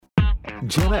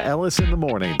Jenna Ellis in the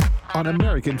morning on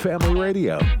American Family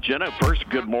Radio. Jenna, first,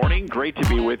 good morning. Great to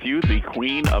be with you, the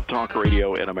queen of talk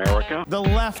radio in America. The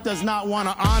left does not want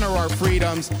to honor our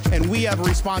freedoms, and we have a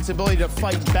responsibility to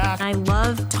fight back. I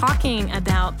love talking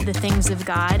about the things of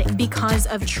God because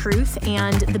of truth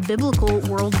and the biblical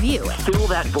worldview. Fill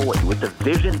that void with the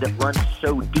vision that runs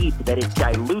so deep that it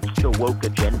dilutes the woke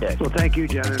agenda. Well, thank you,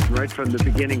 Jenna. Right from the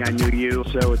beginning, I knew you,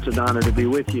 so it's an honor to be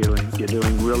with you, and you're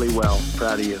doing really well.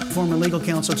 Proud of you. Former legal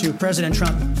counsel to President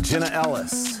Trump. Jenna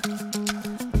Ellis.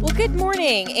 Well, good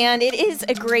morning, and it is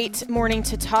a great morning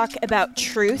to talk about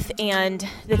truth and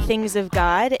the things of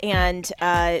God and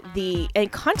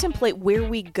contemplate where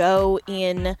we go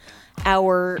in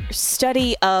our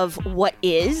study of what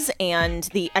is and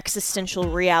the existential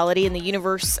reality in the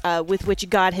universe with which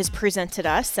God has presented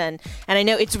us. And I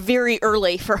know it's very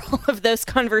early for all of those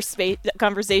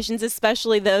conversations,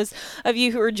 especially those of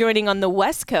you who are joining on the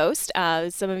West Coast.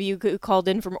 Some of you who called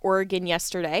in from Oregon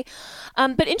yesterday.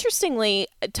 But interestingly,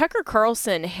 Tucker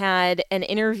Carlson had an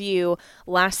interview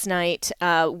last night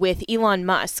with Elon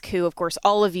Musk, who, of course,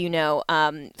 all of you know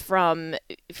from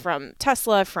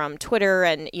Tesla, from Twitter,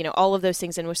 and all of those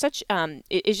things, and was such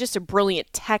is just a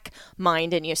brilliant tech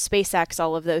mind, and SpaceX,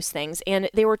 all of those things. And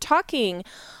they were talking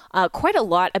quite a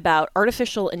lot about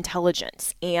artificial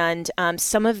intelligence and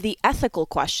some of the ethical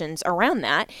questions around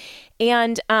that.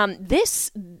 And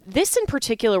this in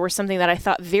particular was something that I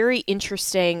thought very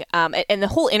interesting, and the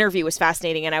whole interview was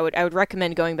fascinating, and I would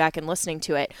recommend going back and listening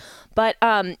to it. But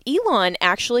Elon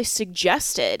actually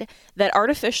suggested that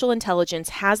artificial intelligence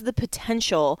has the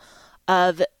potential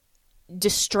of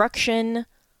destruction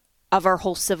of our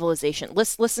whole civilization.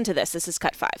 Listen to this. This is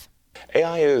cut 5.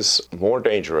 AI is more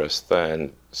dangerous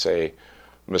than, say,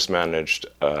 mismanaged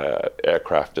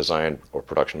aircraft design or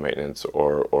production maintenance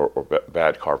or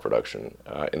bad car production,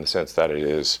 in the sense that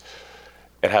it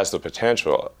has the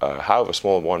potential, however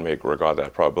small one may regard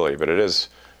that probability, but it is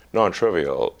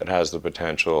non-trivial. It has the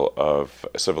potential of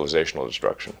civilizational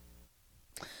destruction.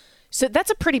 So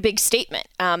that's a pretty big statement,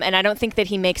 and I don't think that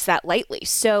he makes that lightly.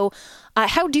 So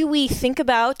how do we think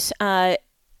about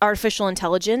artificial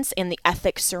intelligence and the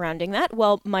ethics surrounding that?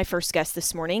 Well, my first guest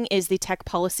this morning is the tech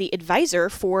policy advisor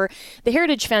for the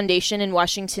Heritage Foundation in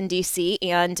Washington, D.C.,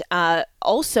 and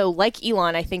also, like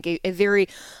Elon, I think a very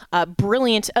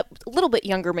brilliant, a little bit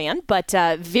younger man, but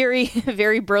very,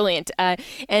 very brilliant.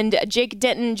 And Jake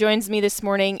Denton joins me this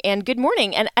morning, and good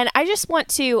morning. And I just want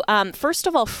to, first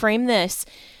of all, frame this,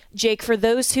 Jake, for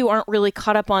those who aren't really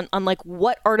caught up on like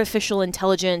what artificial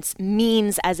intelligence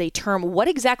means as a term. What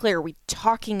exactly are we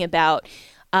talking about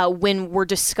when we're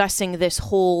discussing this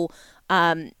whole,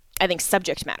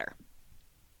 subject matter?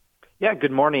 Yeah,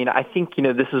 good morning. I think,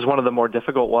 this is one of the more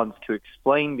difficult ones to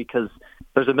explain because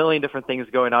there's a million different things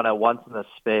going on at once in this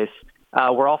space.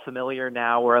 We're all familiar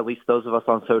now, or at least those of us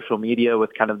on social media,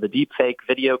 with kind of the deepfake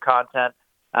video content,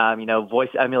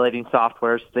 voice emulating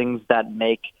softwares, things that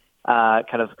make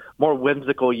kind of more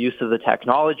whimsical use of the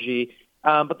technology.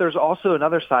 But there's also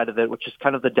another side of it, which is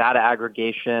kind of the data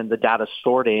aggregation, the data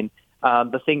sorting,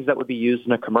 the things that would be used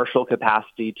in a commercial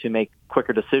capacity to make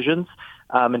quicker decisions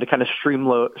and to kind of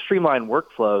streamline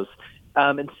workflows.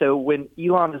 And so when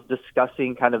Elon is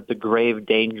discussing kind of the grave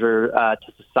danger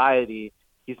to society,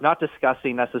 he's not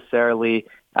discussing necessarily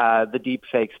the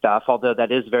deepfake stuff, although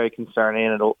that is very concerning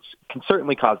and it can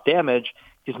certainly cause damage.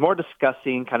 He's more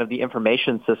discussing kind of the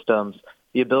information systems,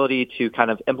 the ability to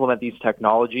kind of implement these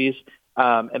technologies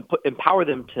and empower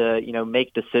them to,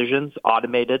 make decisions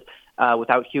automated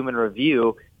without human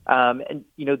review. And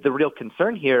the real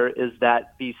concern here is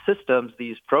that these systems,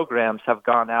 these programs have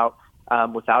gone out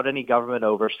without any government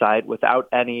oversight, without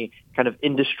any kind of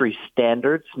industry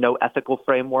standards, no ethical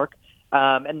framework.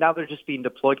 And now they're just being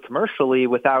deployed commercially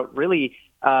without really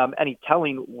any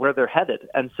telling where they're headed.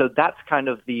 And so that's kind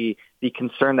of the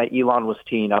concern that Elon was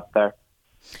teeing up there.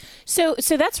 So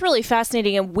that's really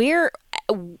fascinating. And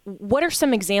what are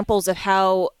some examples of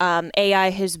how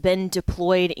AI has been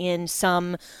deployed in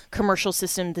some commercial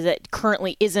systems that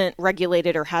currently isn't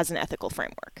regulated or has an ethical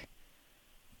framework?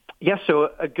 Yeah, so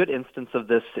a good instance of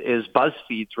this is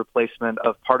BuzzFeed's replacement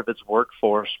of part of its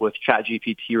workforce with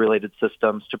ChatGPT-related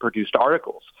systems to produce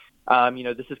articles.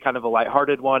 This is kind of a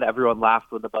lighthearted one. Everyone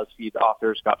laughed when the BuzzFeed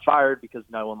authors got fired because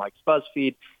no one likes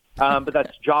BuzzFeed. But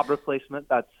that's job replacement.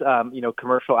 That's,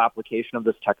 commercial application of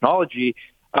this technology.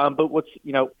 But what's,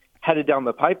 headed down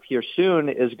the pipe here soon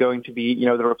is going to be,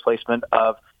 the replacement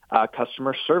of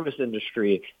customer service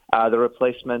industry, the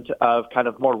replacement of kind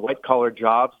of more white-collar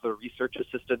jobs, the research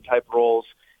assistant type roles,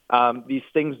 these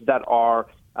things that are,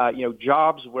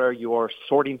 jobs where you're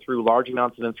sorting through large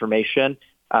amounts of information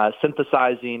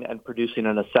synthesizing and producing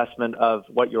an assessment of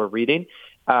what you're reading.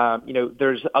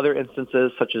 There's other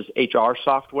instances such as HR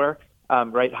software,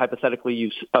 right? Hypothetically,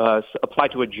 you apply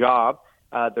to a job.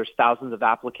 There's thousands of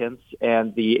applicants,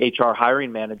 and the HR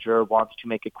hiring manager wants to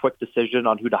make a quick decision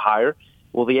on who to hire.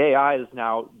 Well, the AI is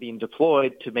now being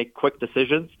deployed to make quick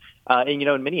decisions. And,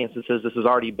 in many instances, this has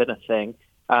already been a thing.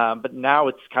 But now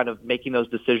it's kind of making those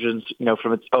decisions,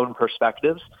 from its own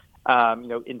perspectives,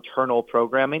 internal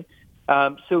programming.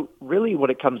 So really what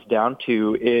it comes down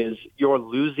to is you're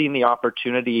losing the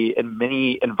opportunity in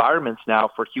many environments now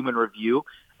for human review,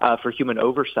 for human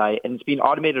oversight, and it's being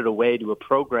automated away to a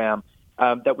program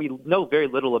that we know very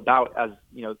little about as,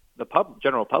 the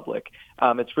general public.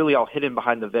 It's really all hidden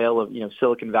behind the veil of,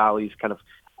 Silicon Valley's kind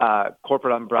of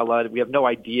corporate umbrella. We have no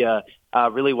idea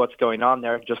really what's going on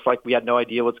there, just like we had no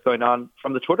idea what's going on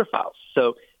from the Twitter files.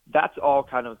 So that's all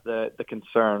kind of the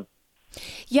concern.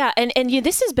 Yeah, and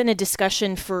this has been a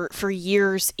discussion for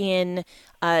years in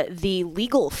the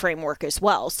legal framework as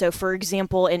well. So, for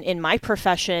example, in my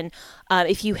profession,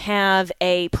 if you have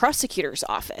a prosecutor's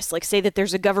office, like say that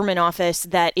there's a government office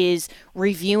that is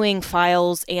reviewing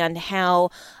files and how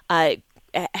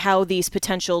these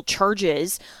potential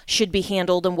charges should be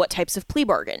handled and what types of plea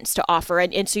bargains to offer.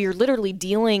 And so you're literally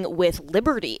dealing with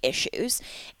liberty issues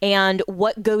and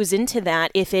what goes into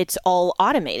that if it's all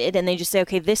automated. And they just say,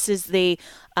 okay, this is the,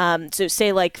 so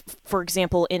say like, for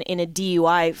example, in a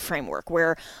DUI framework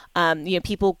where,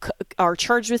 people are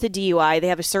charged with a DUI, they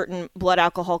have a certain blood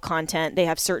alcohol content, they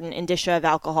have certain indicia of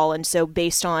alcohol. And so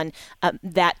based on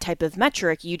that type of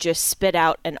metric, you just spit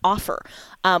out an offer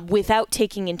without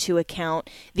taking into account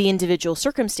the individual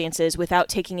circumstances, without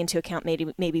taking into account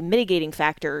maybe mitigating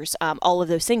factors, all of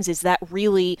those things. Is that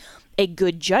really a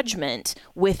good judgment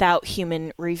without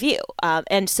human review?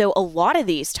 And so a lot of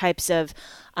these types of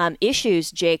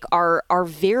issues, Jake, are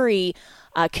very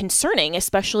concerning,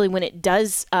 especially when it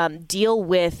does deal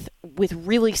with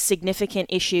really significant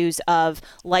issues of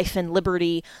life and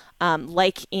liberty,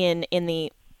 like in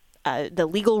the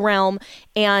legal realm.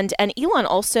 And Elon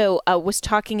also was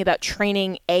talking about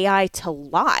training AI to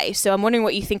lie. So I'm wondering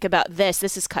what you think about this.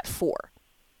 This is cut 4.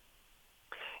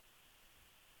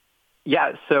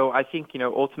 Yeah, so I think,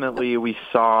 ultimately we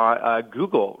saw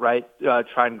Google, right,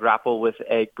 try and grapple with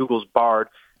Google's Bard,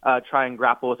 try and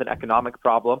grapple with an economic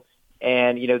problem.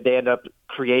 And, they end up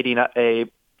creating a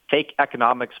fake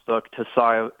economics book to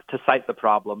cite the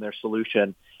problem, their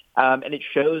solution. And it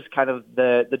shows kind of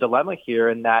the dilemma here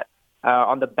in that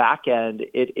on the back end,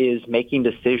 it is making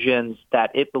decisions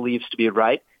that it believes to be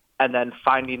right and then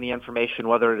finding the information,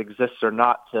 whether it exists or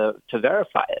not, to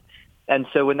verify it. And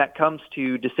so when that comes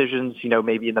to decisions,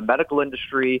 maybe in the medical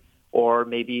industry or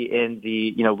maybe in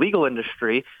the, legal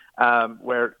industry,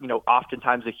 where,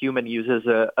 oftentimes a human uses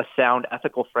a sound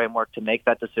ethical framework to make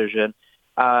that decision,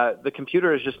 the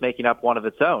computer is just making up one of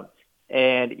its own.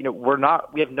 And,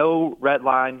 we have no red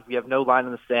line. We have no line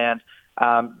in the sand.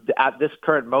 At this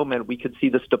current moment, we could see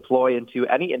this deploy into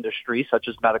any industry, such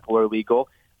as medical or legal,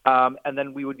 and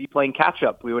then we would be playing catch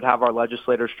up. We would have our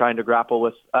legislators trying to grapple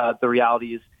with the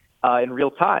realities in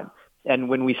real time. And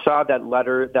when we saw that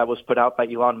letter that was put out by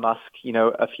Elon Musk,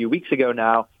 a few weeks ago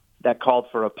now, that called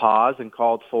for a pause and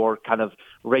called for kind of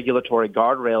regulatory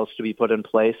guardrails to be put in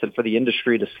place and for the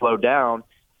industry to slow down,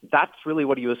 that's really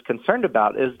what he was concerned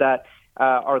about, is that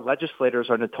our legislators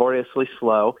are notoriously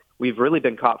slow. We've really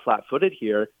been caught flat-footed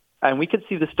here, and we could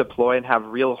see this deploy and have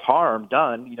real harm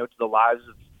done, to the lives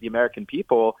of the American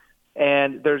people.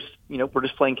 And there's, we're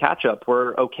just playing catch-up.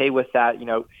 We're okay with that,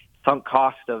 sunk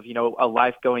cost of, a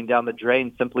life going down the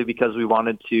drain simply because we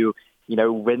wanted to,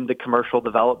 win the commercial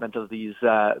development of these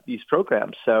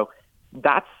programs. So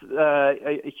that's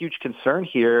a huge concern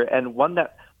here, and one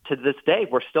that to this day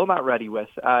we're still not ready with.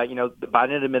 The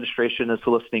Biden administration is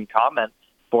soliciting comment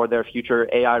for their future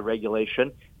AI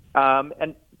regulation.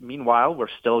 And meanwhile, we're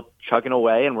still chugging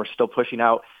away and we're still pushing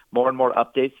out more and more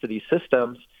updates to these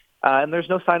systems. And there's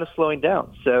no sign of slowing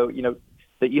down. So,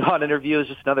 the Elon interview is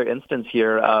just another instance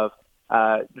here of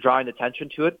drawing attention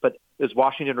to it. But is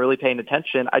Washington really paying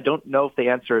attention? I don't know if the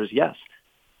answer is yes.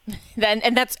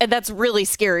 And that's really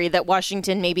scary that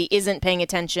Washington maybe isn't paying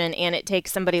attention, and it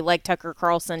takes somebody like Tucker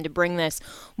Carlson to bring this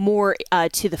more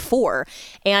to the fore.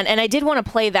 And I did want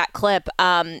to play that clip.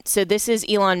 So this is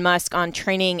Elon Musk on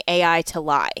training AI to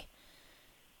lie.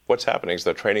 What's happening is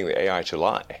they're training the AI to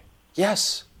lie.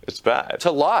 Yes. It's bad.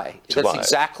 To lie. That's lie.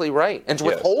 Exactly right. And to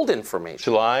withhold information.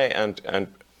 To lie and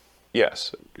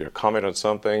yes, comment on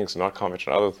some things, not comment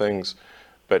on other things.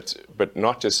 But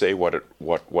not to say what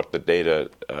the data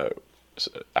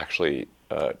actually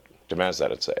demands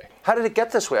that it say. How did it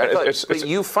get this way? I thought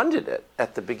you funded it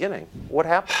at the beginning. What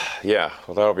happened? Yeah,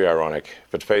 well, that'll be ironic.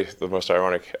 But the most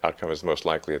ironic outcome is the most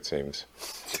likely, it seems.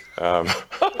 So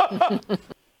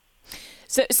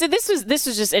this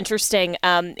was just interesting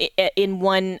in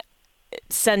one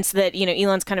sense that,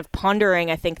 Elon's kind of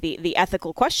pondering, I think, the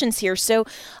ethical questions here. So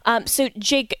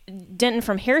Jake Denton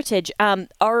from Heritage,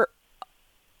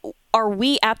 are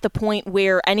we at the point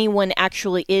where anyone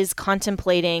actually is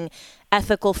contemplating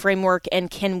ethical framework,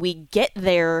 and can we get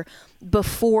there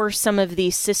before some of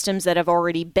these systems that have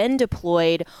already been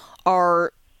deployed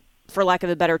are, for lack of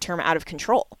a better term, out of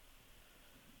control?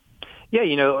 Yeah,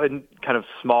 in kind of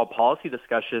small policy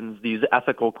discussions, these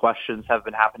ethical questions have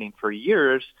been happening for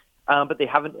years, but they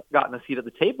haven't gotten a seat at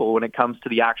the table when it comes to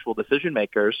the actual decision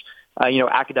makers.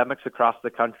 Academics across the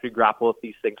country grapple with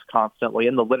these things constantly,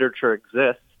 and the literature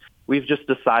exists. We've just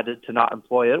decided to not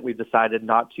employ it. We've decided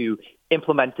not to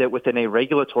implement it within a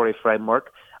regulatory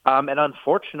framework. And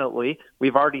unfortunately,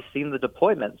 we've already seen the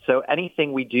deployment. So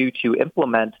anything we do to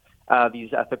implement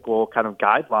these ethical kind of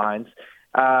guidelines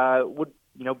would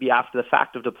be after the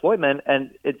fact of deployment,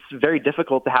 and it's very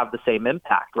difficult to have the same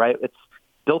impact, right? It's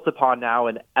built upon now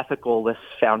an ethicalist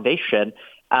foundation,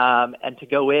 and to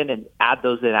go in and add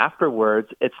those in afterwards,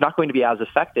 it's not going to be as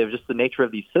effective. Just the nature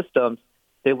of these systems,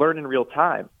 they learn in real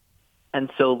time. And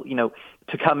so,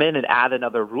 to come in and add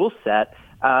another rule set,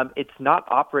 it's not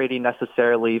operating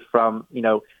necessarily from,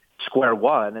 square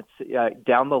one. It's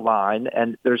down the line,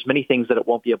 and there's many things that it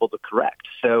won't be able to correct.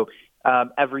 So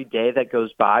every day that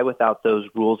goes by without those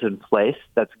rules in place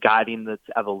that's guiding this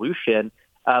evolution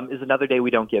is another day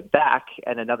we don't get back,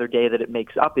 and another day that it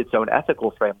makes up its own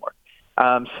ethical framework.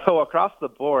 So across the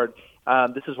board,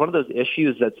 this is one of those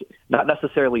issues that's not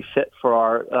necessarily fit for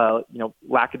our,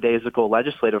 lackadaisical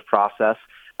legislative process.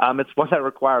 It's one that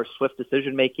requires swift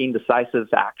decision-making, decisive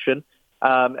action,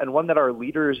 and one that our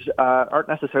leaders aren't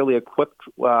necessarily equipped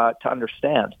to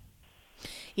understand.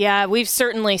 Yeah, we've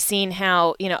certainly seen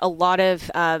how a lot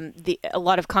of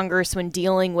Congress, when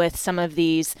dealing with some of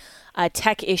these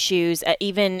tech issues,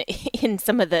 even in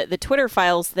some of the Twitter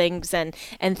files things and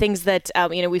things that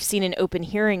we've seen in open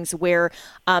hearings where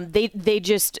they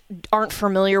just aren't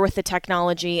familiar with the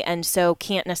technology, and so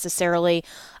can't necessarily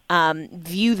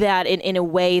view that in a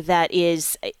way that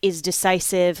is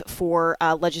decisive for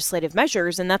legislative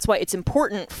measures. And that's why it's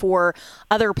important for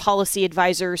other policy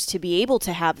advisors to be able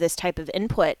to have this type of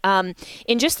input.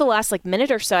 In just the last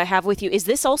minute or so I have with you, is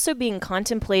this also being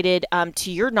contemplated,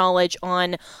 to your knowledge,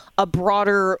 on a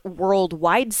broader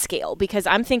worldwide scale? Because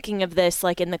I'm thinking of this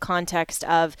in the context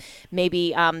of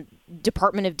maybe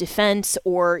Department of Defense,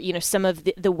 or some of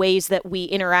the ways that we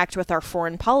interact with our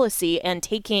foreign policy, and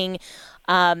taking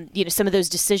some of those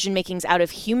decision makings out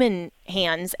of human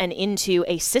hands and into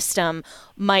a system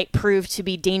might prove to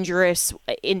be dangerous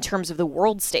in terms of the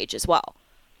world stage as well.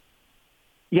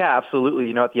 Yeah,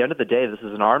 absolutely. At the end of the day, this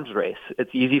is an arms race.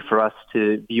 It's easy for us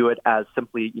to view it as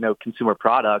simply, consumer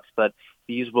products, but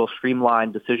these will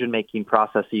streamline decision-making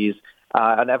processes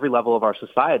on every level of our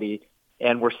society.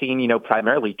 And we're seeing,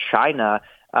 primarily China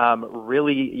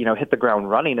really, hit the ground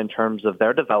running in terms of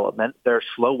their development. They're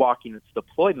slow walking its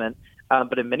deployment,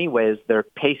 but in many ways they're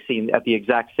pacing at the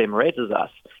exact same rate as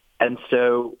us. And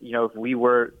so, if we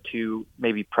were to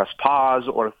maybe press pause,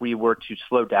 or if we were to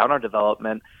slow down our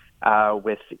development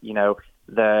with,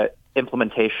 the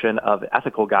implementation of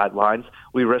ethical guidelines,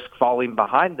 we risk falling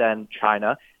behind then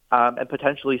China and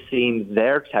potentially seeing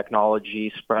their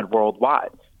technology spread worldwide.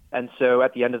 And so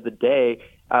at the end of the day,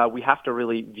 we have to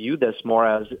really view this more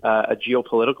as a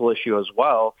geopolitical issue as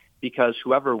well, because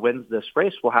whoever wins this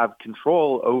race will have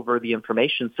control over the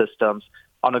information systems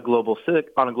on a global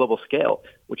scale.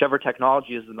 Whichever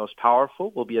technology is the most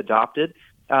powerful will be adopted,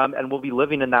 and we'll be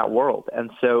living in that world.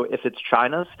 And so if it's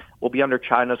China's, we'll be under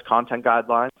China's content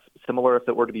guidelines, similar if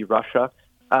it were to be Russia.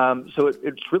 So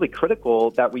it's really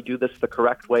critical that we do this the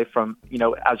correct way from,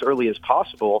 as early as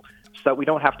possible, so that we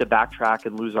don't have to backtrack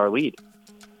and lose our lead.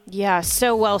 Yeah,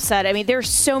 so well said. I mean, there's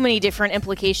so many different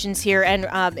implications here,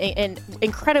 and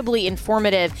incredibly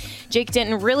informative. Jake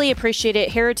Denton, really appreciate it.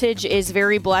 Heritage is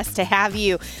very blessed to have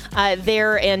you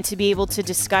there and to be able to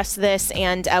discuss this.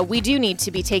 And we do need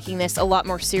to be taking this a lot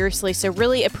more seriously. So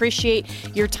really appreciate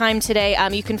your time today.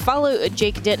 You can follow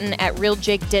Jake Denton at Real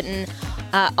Jake Denton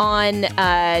on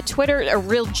Twitter, or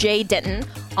Real J Denton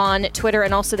on Twitter,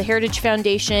 and also the Heritage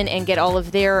Foundation, and get all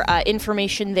of their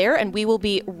information there. And we will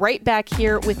be right back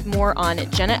here with more on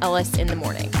Jenna Ellis in the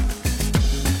Morning.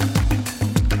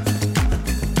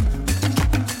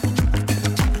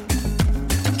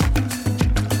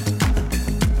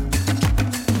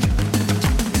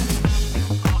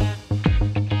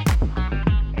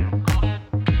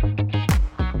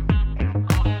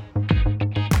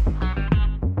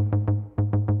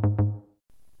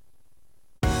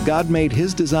 God made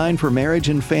His design for marriage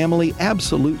and family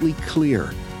absolutely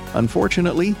clear.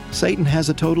 Unfortunately, Satan has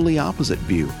a totally opposite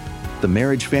view. The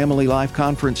Marriage Family Life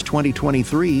Conference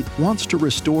 2023 wants to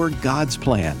restore God's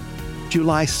plan.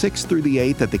 July 6th through the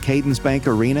 8th at the Cadence Bank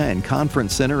Arena and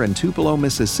Conference Center in Tupelo,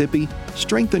 Mississippi,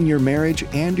 strengthen your marriage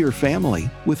and your family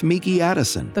with Miki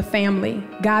Addison. The family,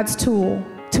 God's tool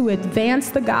to advance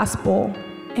the gospel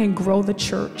and grow the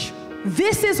church.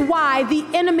 This is why the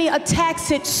enemy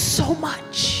attacks it so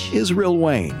much. Israel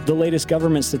Wayne. The latest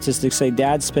government statistics say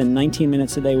dads spend 19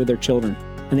 minutes a day with their children,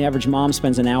 and the average mom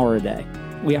spends an hour a day.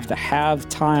 We have to have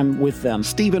time with them.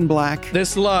 Stephen Black.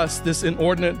 This lust, this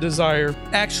inordinate desire,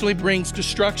 actually brings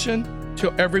destruction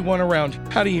to everyone around.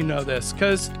 How do you know this?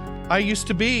 Because I used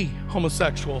to be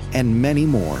homosexual. And many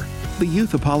more. The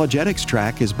Youth Apologetics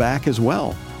track is back as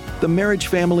well. The Marriage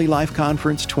Family Life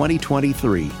Conference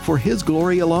 2023 for His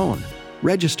glory alone.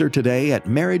 Register today at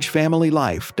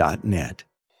marriagefamilylife.net.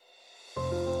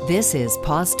 This is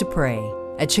Pause to Pray,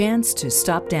 a chance to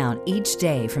stop down each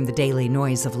day from the daily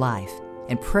noise of life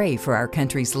and pray for our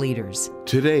country's leaders.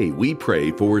 Today, we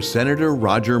pray for Senator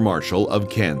Roger Marshall of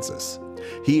Kansas.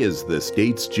 He is the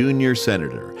state's junior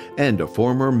senator and a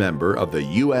former member of the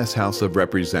U.S. House of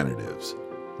Representatives.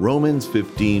 Romans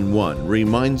 15:1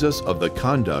 reminds us of the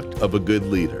conduct of a good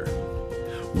leader.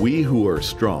 We who are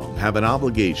strong have an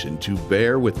obligation to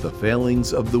bear with the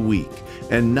failings of the weak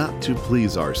and not to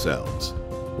please ourselves.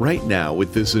 Right now,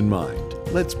 with this in mind,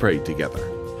 let's pray together.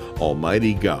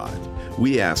 Almighty God,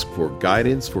 we ask for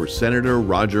guidance for Senator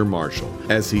Roger Marshall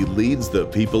as he leads the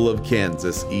people of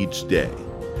Kansas each day.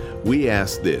 We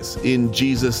ask this in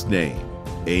Jesus' name.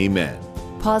 Amen.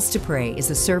 Pause to Pray is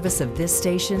a service of this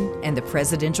station and the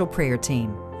Presidential Prayer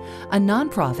Team, a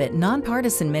nonprofit,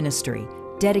 nonpartisan ministry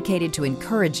dedicated to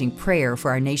encouraging prayer for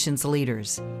our nation's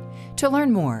leaders. To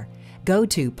learn more, go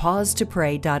to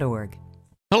pausetopray.org.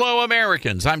 Hello,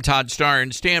 Americans. I'm Todd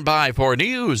Starnes. Stand by for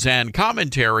news and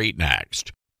commentary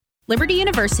next. Liberty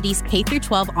University's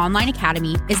K-12 online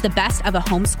academy is the best of a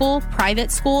homeschool,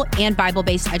 private school, and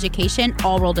Bible-based education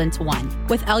all rolled into one.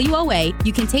 With LUOA,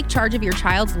 you can take charge of your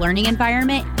child's learning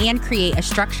environment and create a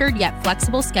structured yet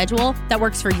flexible schedule that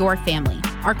works for your family.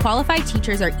 Our qualified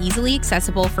teachers are easily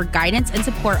accessible for guidance and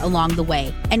support along the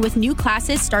way. And with new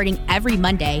classes starting every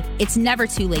Monday, it's never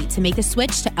too late to make the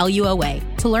switch to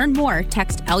LUOA. To learn more,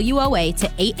 text LUOA to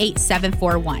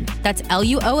 88741. That's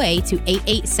LUOA to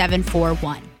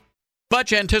 88741.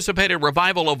 Much anticipated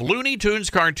revival of Looney Tunes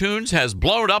cartoons has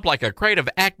blown up like a crate of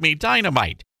Acme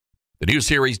Dynamite. The new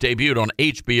series debuted on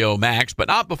HBO Max, but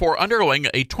not before undergoing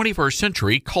a 21st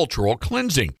century cultural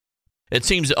cleansing. It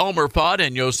seems Elmer Fudd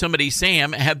and Yosemite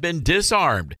Sam have been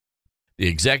disarmed. The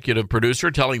executive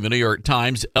producer telling the New York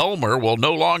Times Elmer will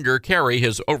no longer carry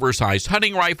his oversized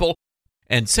hunting rifle,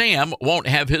 and Sam won't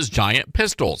have his giant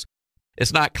pistols.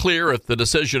 It's not clear if the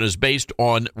decision is based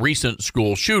on recent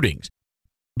school shootings.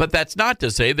 But that's not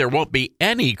to say there won't be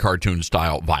any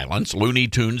cartoon-style violence. Looney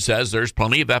Tunes says there's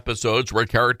plenty of episodes where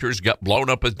characters get blown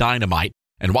up with dynamite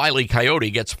and Wile E.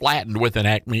 Coyote gets flattened with an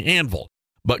Acme anvil.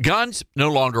 But guns, no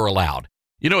longer allowed.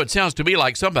 You know, it sounds to me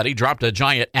like somebody dropped a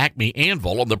giant Acme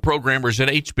anvil on the programmers at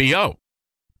HBO.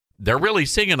 They're really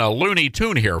singing a Looney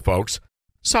Tune here, folks.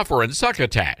 Suffer and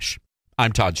succotash.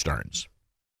 I'm Todd Starnes.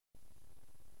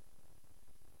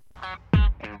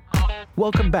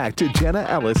 Welcome back to Jenna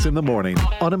Ellis in the Morning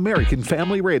on American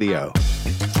Family Radio.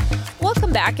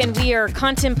 Welcome back, and we are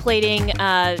contemplating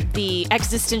the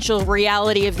existential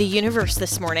reality of the universe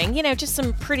this morning. You know, just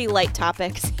some pretty light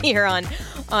topics here on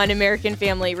American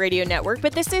Family Radio Network.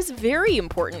 But this is very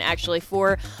important, actually,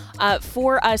 for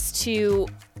us to,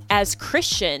 as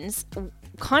Christians,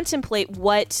 contemplate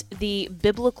what the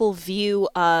biblical view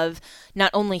of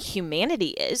not only humanity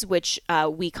is, which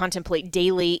we contemplate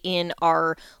daily in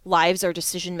our lives, our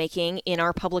decision-making, in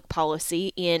our public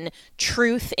policy, in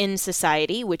truth in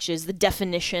society, which is the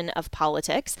definition of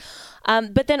politics,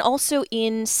 but then also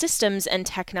in systems and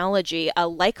technology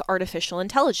like artificial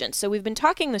intelligence. So we've been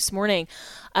talking this morning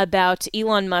about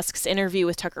Elon Musk's interview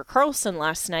with Tucker Carlson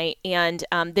last night, and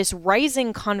this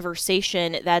rising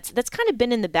conversation that's kind of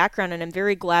been in the background, and I'm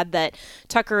very glad that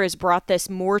Tucker has brought this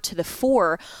more to the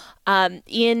fore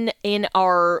in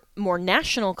our more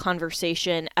national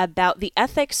conversation about the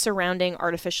ethics surrounding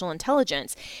artificial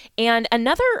intelligence. And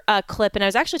another clip, and I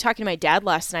was actually talking to my dad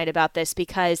last night about this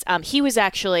because he was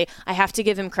actually, I have to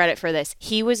give him credit for this,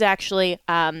 he was actually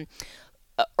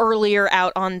earlier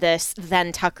out on this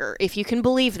than Tucker, if you can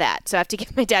believe that. So I have to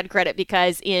give my dad credit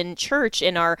because in church,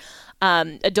 in our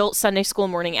adult Sunday school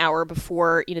morning hour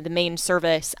before the main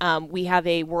service, we have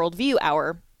a worldview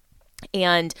hour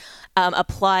and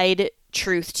applied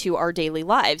truth to our daily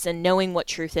lives and knowing what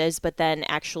truth is, but then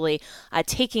actually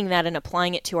taking that and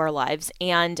applying it to our lives.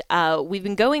 And we've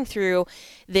been going through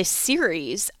this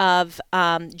series of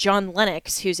John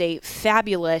Lennox, who's a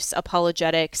fabulous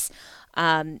apologetics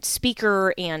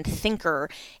speaker and thinker.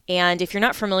 And if you're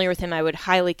not familiar with him, I would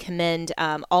highly commend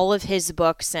all of his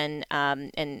books and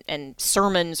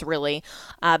sermons, really,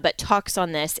 but talks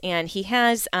on this. And he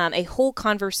has a whole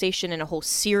conversation and a whole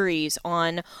series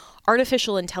on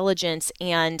artificial intelligence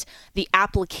and the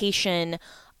application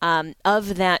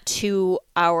of that to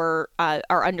our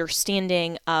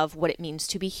understanding of what it means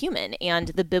to be human and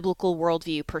the biblical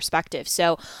worldview perspective.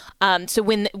 So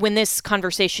when this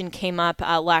conversation came up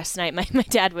last night, my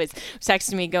dad was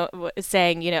texting me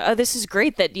saying, oh, this is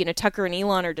great that Tucker and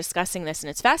Elon are discussing this and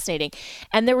it's fascinating.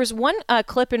 And there was one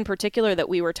clip in particular that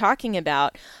we were talking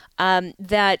about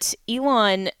that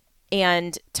Elon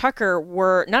and Tucker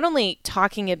were not only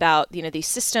talking about these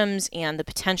systems and the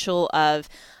potential of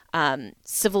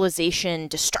civilization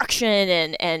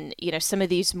destruction and some of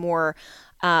these more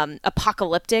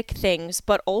apocalyptic things,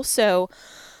 but also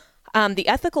the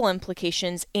ethical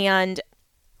implications and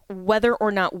whether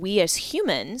or not we as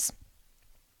humans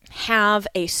have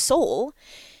a soul,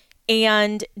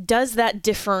 and does that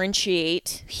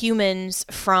differentiate humans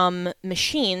from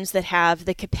machines that have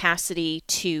the capacity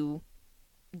to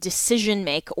decision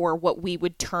make, or what we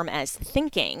would term as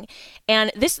thinking.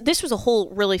 And this was a whole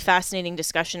really fascinating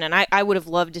discussion, and I would have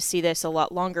loved to see this a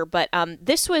lot longer, but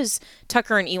this was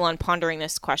Tucker and Elon pondering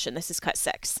this question. This is cut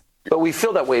 6. But we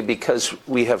feel that way because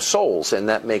we have souls, and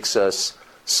that makes us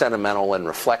sentimental and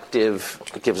reflective.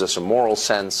 It gives us a moral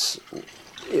sense,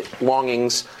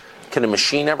 longings. Can a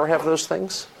machine ever have those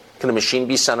things? Can a machine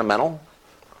be sentimental?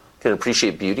 Can it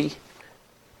appreciate beauty?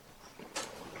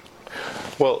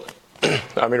 Well,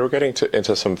 I mean, we're getting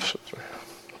into some,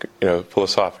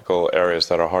 philosophical areas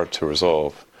that are hard to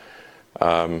resolve.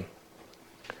 I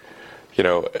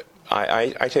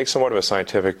take somewhat of a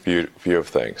scientific view of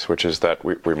things, which is that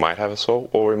we might have a soul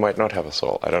or we might not have a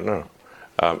soul. I don't know.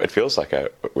 It feels like I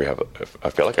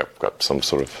feel like I've got some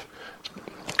sort of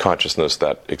consciousness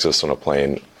that exists on a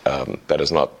plane that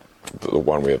is not the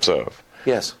one we observe.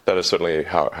 Yes. That is certainly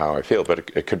how I feel,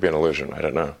 but it could be an illusion. I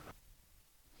don't know.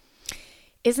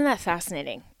 Isn't that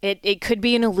fascinating? It could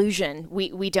be an illusion.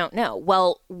 We don't know.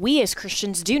 Well, we as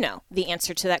Christians do know the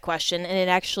answer to that question, and it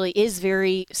actually is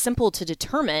very simple to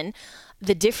determine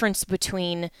the difference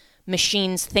between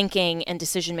machines thinking and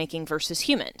decision-making versus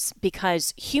humans,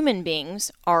 because human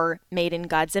beings are made in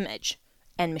God's image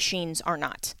and machines are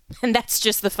not. And that's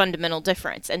just the fundamental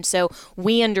difference. And so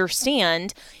we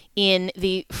understand in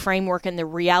the framework and the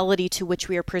reality to which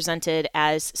we are presented,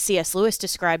 as C.S. Lewis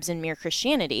describes in Mere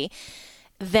Christianity,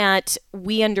 that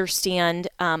we understand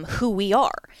who we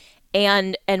are,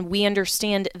 and we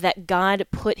understand that God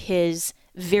put his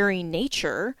very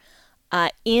nature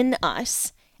in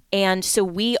us, and so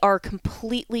we are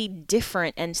completely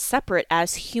different and separate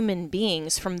as human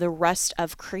beings from the rest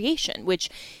of creation, which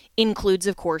includes,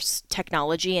 of course,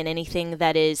 technology and anything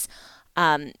that is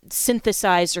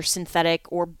synthesized or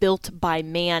synthetic or built by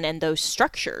man and those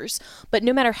structures. But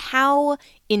no matter how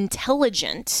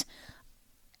intelligent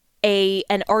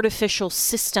an artificial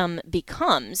system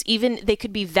becomes, even they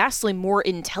could be vastly more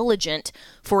intelligent,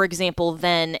 for example,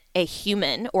 than a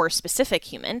human or a specific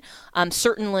human.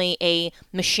 Certainly a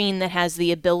machine that has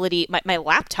the ability, my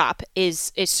laptop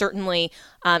is certainly,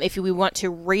 if we want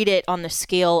to rate it on the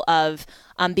scale of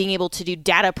being able to do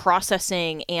data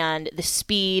processing and the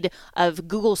speed of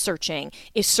Google searching,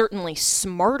 is certainly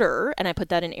smarter, and I put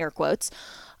that in air quotes,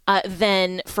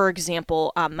 than, for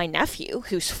example, my nephew,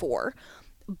 who's 4.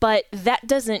 But that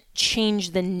doesn't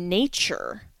change the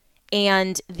nature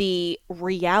and the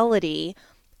reality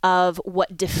of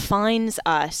what defines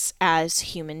us as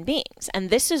human beings. And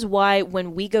this is why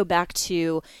when we go back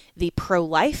to the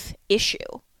pro-life issue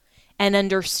and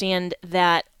understand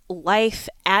that life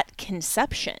at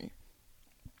conception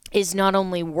is not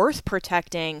only worth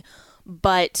protecting,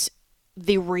 but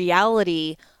the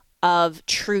reality of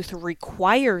truth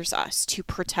requires us to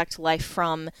protect life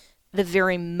from the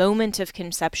very moment of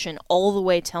conception all the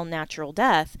way till natural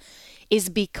death, is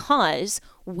because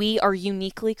we are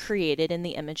uniquely created in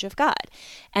the image of God.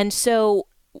 And so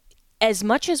as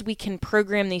much as we can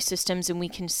program these systems and we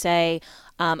can say,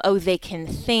 they can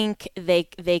think,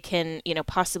 they can,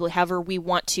 possibly, however we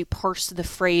want to parse the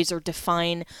phrase or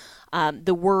define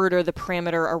the word or the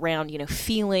parameter around,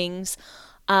 feelings,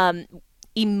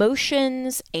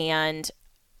 emotions and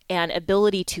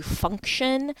ability to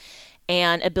function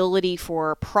and ability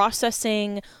for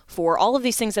processing, for all of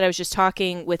these things that I was just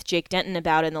talking with Jake Denton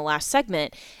about in the last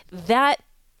segment, that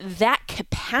that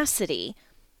capacity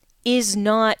is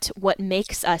not what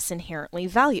makes us inherently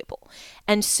valuable.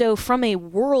 And so from a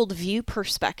worldview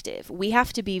perspective, we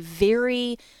have to be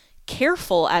very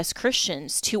careful as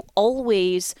Christians to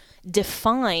always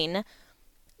define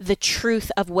the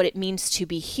truth of what it means to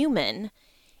be human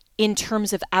in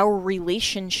terms of our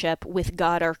relationship with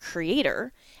God, our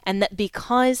Creator, and that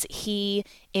because He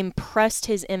impressed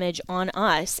His image on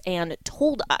us and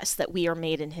told us that we are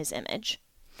made in His image,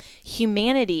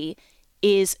 humanity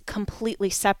is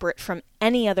completely separate from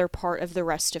any other part of the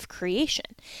rest of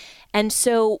creation. And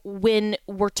so when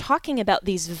we're talking about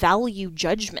these value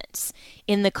judgments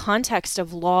in the context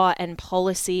of law and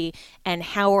policy and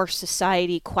how our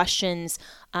society questions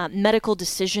medical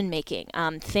decision-making,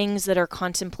 things that are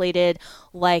contemplated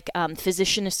like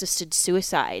physician-assisted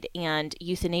suicide and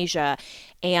euthanasia,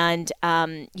 and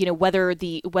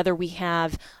whether we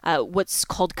have what's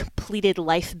called completed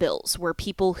life bills, where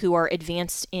people who are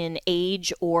advanced in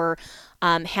age or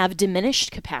have diminished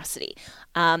capacity,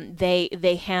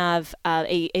 they have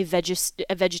a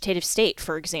vegetative state,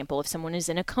 for example, if someone is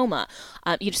in a coma.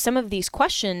 Some of these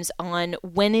questions on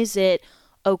when is it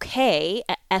okay,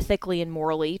 ethically and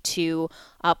morally, to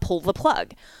pull the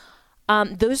plug.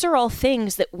 Those are all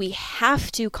things that we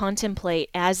have to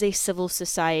contemplate as a civil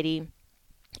society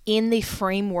in the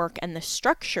framework and the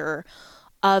structure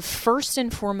of first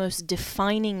and foremost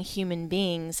defining human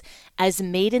beings as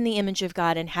made in the image of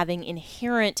God and having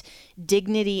inherent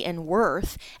dignity and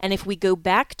worth. And if we go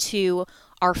back to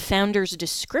our founders'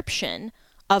 description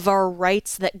of our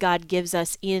rights that God gives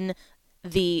us in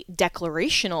the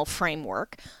declarational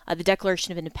framework, the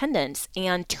Declaration of Independence,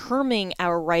 and terming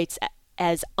our rights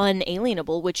as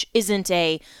unalienable, which isn't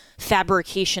a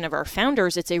fabrication of our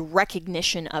founders, it's a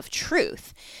recognition of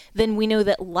truth, then we know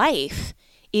that life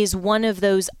is one of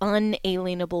those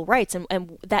unalienable rights.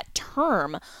 And that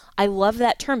term, I love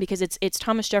that term because it's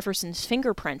Thomas Jefferson's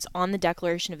fingerprints on the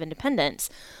Declaration of Independence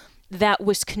that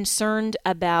was concerned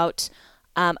about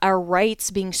our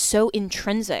rights being so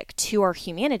intrinsic to our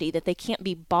humanity that they can't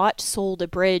be bought, sold,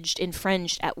 abridged,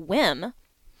 infringed at whim,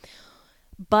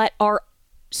 but are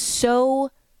so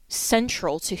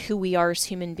central to who we are as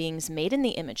human beings made in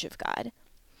the image of God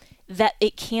that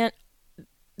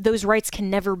those rights can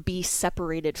never be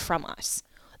separated from us.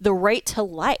 The right to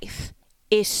life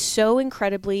is so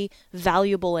incredibly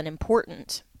valuable and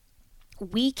important.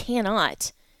 We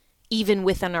cannot, even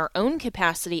within our own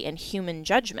capacity and human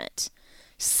judgment,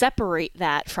 separate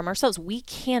that from ourselves. We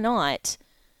cannot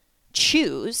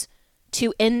choose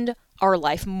to end our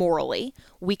life morally.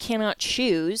 We cannot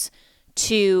choose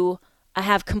to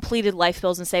have completed life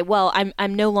bills and say, well,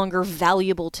 I'm no longer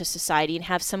valuable to society, and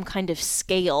have some kind of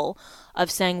scale of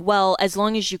saying, well, as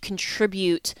long as you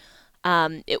contribute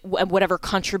whatever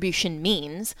contribution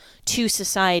means to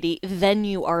society, then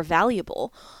you are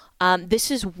valuable.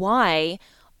 This is why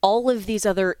all of these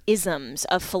other isms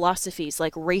of philosophies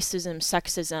like racism,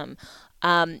 sexism,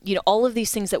 all of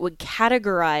these things that would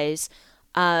categorize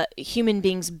human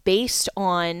beings based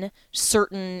on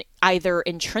certain either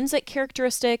intrinsic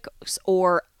characteristics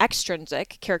or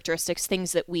extrinsic characteristics,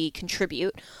 things that we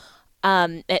contribute,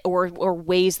 or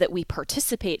ways that we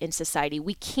participate in society.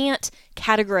 We can't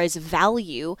categorize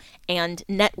value and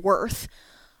net worth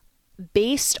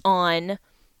based on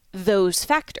those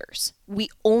factors. We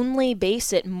only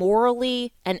base it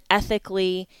morally and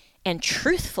ethically and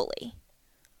truthfully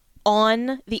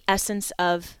on the essence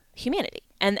of humanity.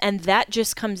 And that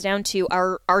just comes down to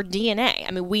our DNA.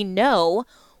 I mean, we know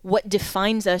what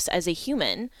defines us as a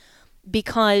human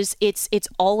because it's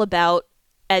all about,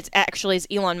 as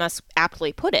Elon Musk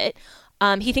aptly put it,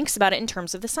 he thinks about it in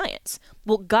terms of the science.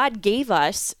 Well, God gave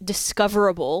us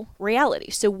discoverable reality.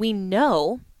 So we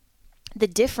know the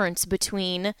difference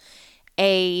between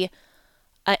an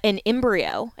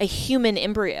embryo, a human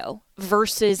embryo,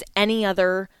 versus any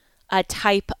other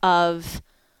type of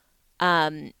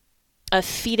a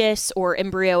fetus or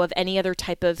embryo of any other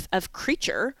type of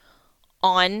creature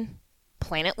on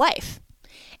planet life.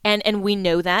 And we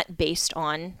know that based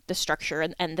on the structure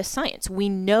and the science. We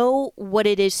know what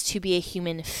it is to be a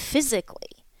human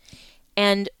physically.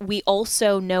 And we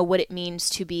also know what it means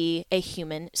to be a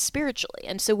human spiritually.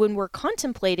 And so when we're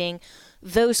contemplating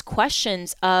those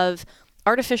questions of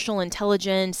artificial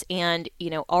intelligence and,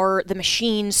 are the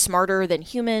machines smarter than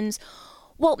humans?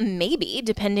 Well, maybe,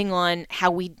 depending on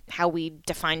how we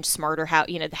define smart, or how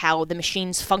the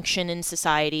machines function in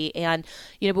society, and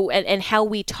and how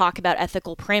we talk about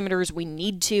ethical parameters. We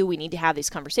need to have these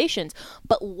conversations,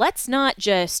 but let's not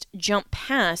just jump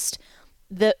past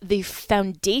the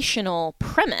foundational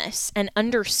premise and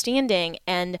understanding,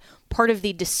 and part of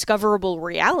the discoverable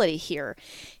reality here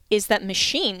is that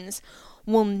machines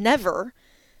will never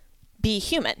be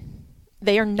human.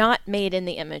 They are not made in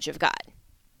the image of God.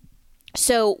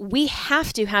 So we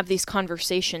have to have these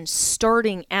conversations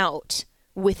starting out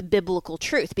with biblical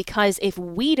truth, because if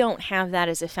we don't have that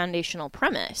as a foundational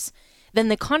premise, then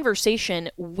the conversation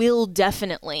will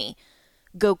definitely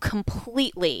go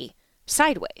completely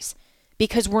sideways,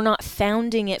 because we're not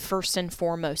founding it first and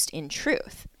foremost in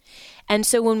truth. And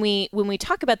so when we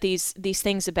talk about these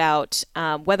things about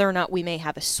whether or not we may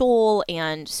have a soul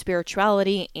and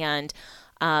spirituality and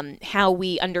how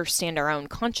we understand our own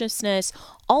consciousness,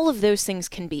 all of those things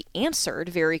can be answered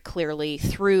very clearly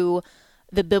through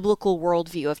the biblical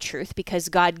worldview of truth, because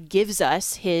God gives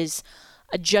us his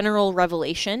general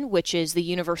revelation, which is the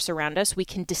universe around us. We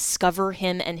can discover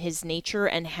him and his nature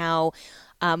and how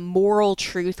moral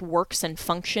truth works and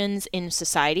functions in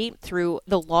society through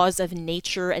the laws of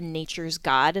nature and nature's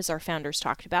God, as our founders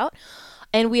talked about.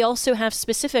 And we also have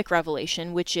specific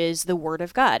revelation, which is the Word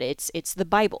of God. It's the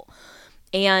Bible.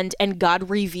 And God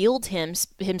revealed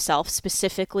himself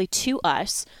specifically to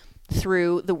us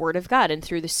through the Word of God and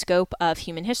through the scope of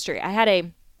human history. I had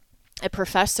a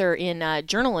professor in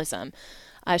journalism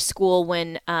school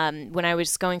when I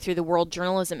was going through the World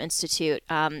Journalism Institute.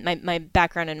 My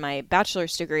background in my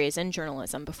bachelor's degree is in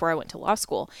journalism before I went to law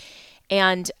school.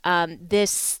 And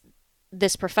this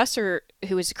professor,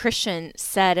 who was a Christian,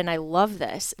 said, and I love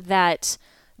this, that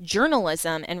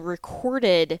journalism and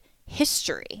recorded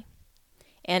history,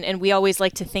 and we always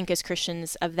like to think as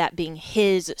Christians of that being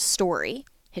his story,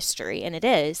 history, and it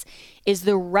is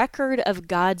the record of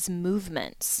God's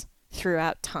movements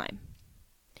throughout time.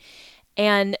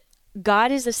 And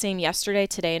God is the same yesterday,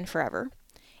 today, and forever.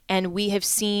 And we have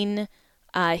seen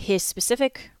his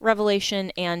specific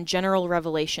revelation and general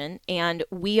revelation. And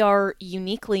we are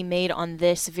uniquely made on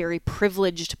this very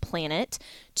privileged planet,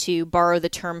 to borrow the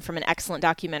term from an excellent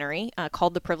documentary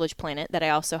called The Privileged Planet that I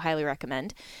also highly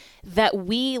recommend, that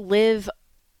we live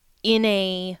in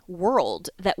a world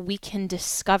that we can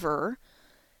discover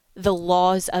the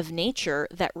laws of nature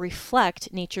that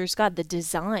reflect nature's God, the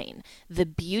design, the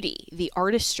beauty, the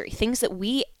artistry, things that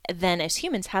we then as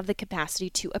humans have the capacity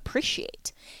to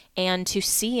appreciate and to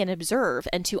see and observe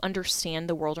and to understand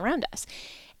the world around us.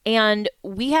 And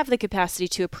we have the capacity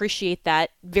to appreciate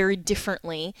that very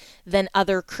differently than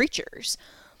other creatures.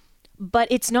 But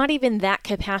it's not even that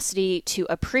capacity to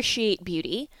appreciate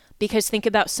beauty, because think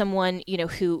about someone,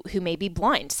 who may be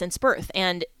blind since birth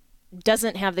and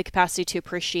doesn't have the capacity to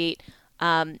appreciate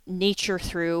nature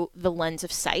through the lens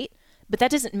of sight, but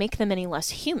that doesn't make them any less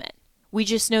human. We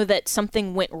just know that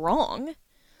something went wrong,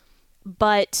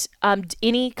 but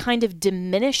any kind of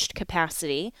diminished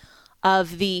capacity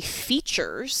of the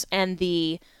features and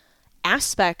the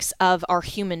aspects of our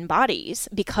human bodies,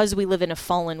 because we live in a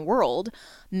fallen world,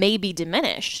 may be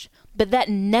diminished, but that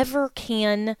never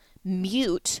can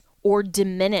mute or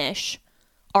diminish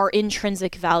our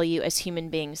intrinsic value as human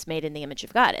beings made in the image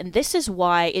of God. And this is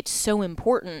why it's so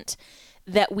important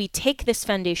that we take this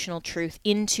foundational truth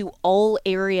into all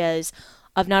areas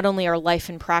of not only our life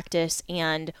and practice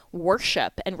and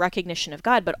worship and recognition of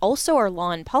God, but also our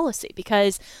law and policy.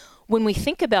 Because when we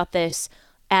think about this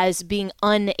as being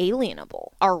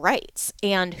unalienable, our rights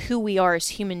and who we are as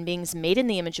human beings made in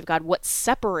the image of God, what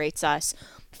separates us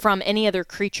from any other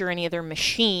creature, any other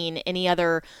machine, any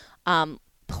other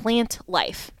plant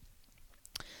life,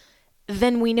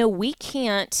 then we know we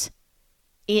just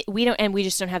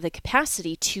don't have the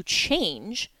capacity to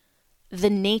change the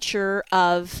nature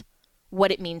of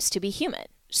what it means to be human.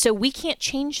 So we can't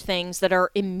change things that are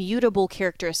immutable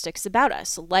characteristics about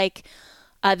us, like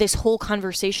this whole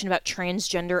conversation about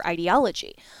transgender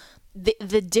ideology.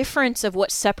 The difference of what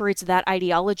separates that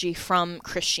ideology from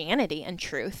Christianity and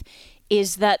truth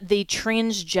is that the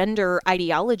transgender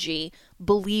ideology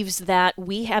believes that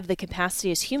we have the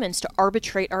capacity as humans to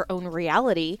arbitrate our own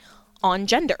reality on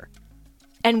gender.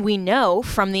 And we know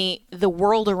from the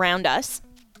world around us,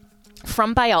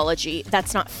 from biology,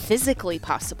 that's not physically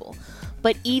possible.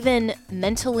 But even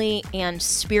mentally and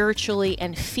spiritually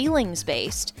and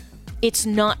feelings-based, it's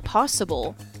not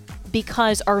possible,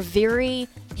 because our very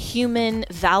human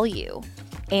value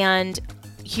and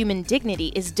human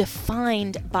dignity is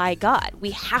defined by God.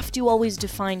 We have to always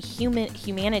define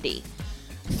humanity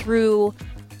through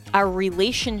our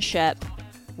relationship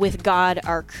with God,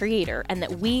 our Creator, and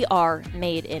that we are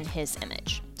made in His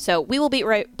image. So we will be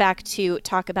right back to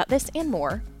talk about this and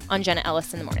more on Jenna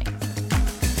Ellis in the Morning.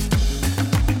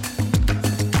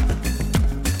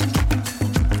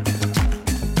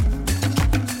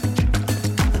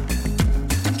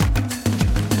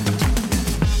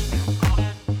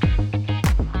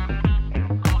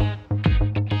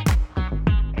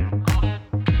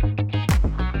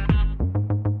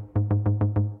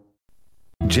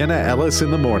 Jenna Ellis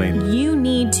in the morning. You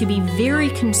need to be very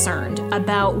concerned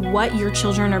about what your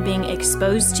children are being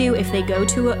exposed to if they go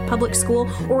to a public school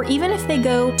or even if they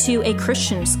go to a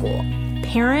Christian school.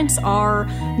 Parents are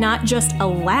not just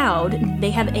allowed,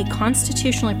 they have a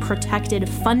constitutionally protected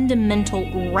fundamental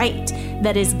right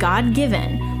that is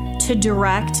God-given to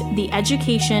direct the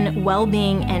education,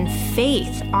 well-being, and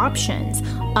faith options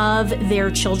of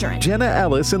their children. Jenna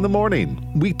Ellis in the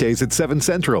morning, weekdays at 7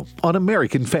 Central on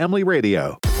American Family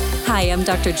Radio. Hi, I'm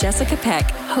Dr. Jessica Peck,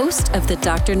 host of the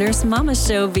Dr. Nurse Mama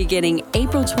Show beginning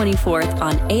April 24th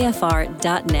on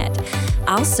AFR.net.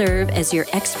 I'll serve as your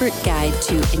expert guide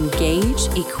to engage,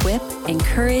 equip,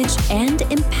 encourage, and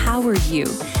empower you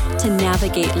to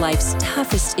navigate life's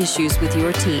toughest issues with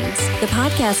your teens. The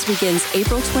podcast begins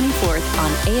April 24th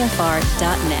on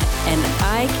AFR.net, and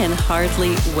I can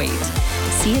hardly wait.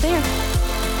 See you there.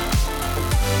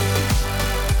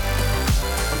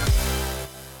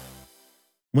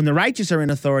 When the righteous are in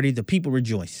authority, the people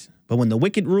rejoice. But when the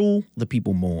wicked rule, the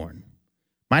people mourn.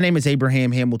 My name is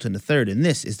Abraham Hamilton III, and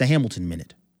this is the Hamilton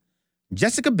Minute.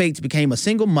 Jessica Bates became a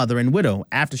single mother and widow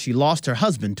after she lost her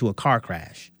husband to a car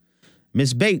crash.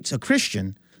 Miss Bates, a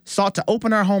Christian, sought to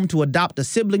open her home to adopt a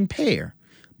sibling pair,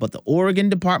 but the Oregon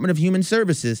Department of Human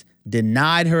Services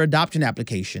denied her adoption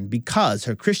application because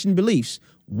her Christian beliefs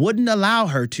wouldn't allow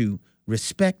her to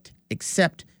respect,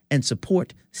 accept, and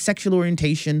support sexual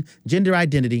orientation, gender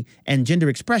identity, and gender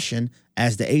expression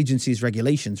as the agency's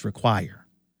regulations require.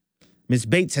 Ms.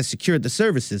 Bates has secured the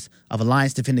services of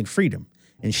Alliance Defending Freedom,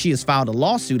 and she has filed a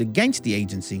lawsuit against the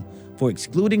agency for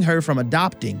excluding her from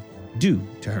adopting due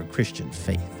to her Christian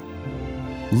faith.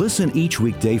 Listen each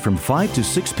weekday from 5 to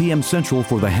 6 p.m. Central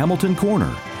for the Hamilton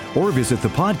Corner, or visit the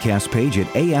podcast page at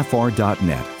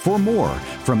afr.net for more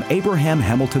from Abraham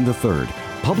Hamilton III,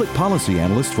 Public Policy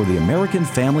Analyst for the American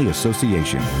Family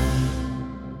Association.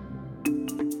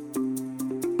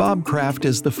 Bob Kraft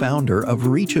is the founder of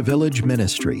Reach a Village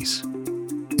Ministries.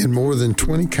 In more than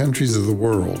 20 countries of the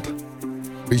world,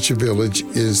 Reach a Village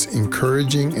is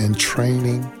encouraging and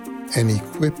training and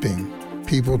equipping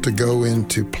people to go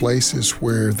into places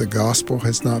where the gospel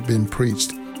has not been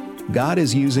preached. God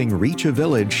is using Reach a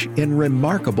Village in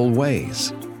remarkable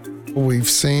ways. We've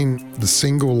seen the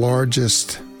single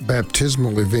largest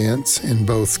baptismal events in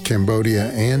both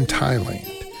Cambodia and Thailand.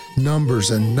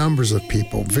 Numbers and numbers of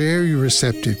people very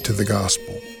receptive to the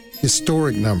gospel.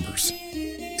 Historic numbers.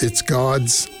 It's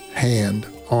God's hand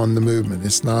on the movement.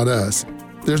 It's not us.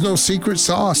 There's no secret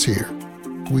sauce here.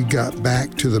 We got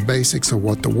back to the basics of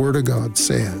what the Word of God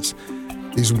says.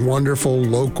 These wonderful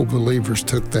local believers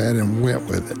took that and went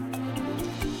with it.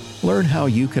 Learn how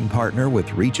you can partner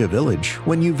with Reach a Village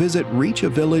when you visit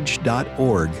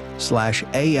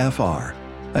reachavillage.org/AFR.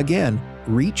 Again,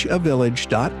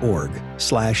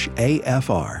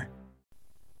 reachavillage.org/AFR.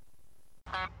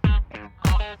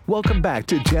 Welcome back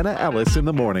to Jenna Ellis in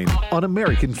the morning on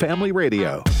American Family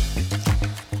Radio.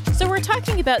 So we're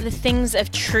talking about the things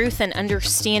of truth and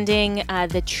understanding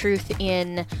the truth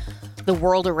in the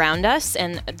world around us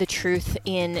and the truth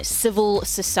in civil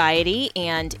society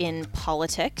and in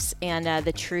politics and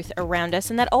the truth around us.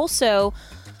 And that also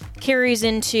carries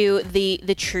into the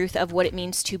truth of what it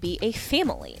means to be a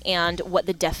family and what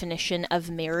the definition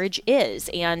of marriage is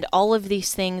and all of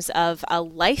these things of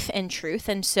life and truth.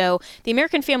 And so the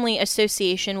American Family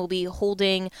Association will be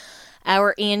holding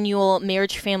our annual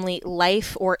Marriage Family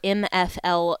Life, or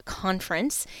MFL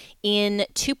Conference, in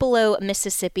Tupelo,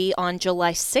 Mississippi on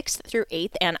July 6th through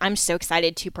 8th, and I'm so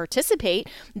excited to participate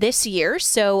this year.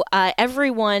 So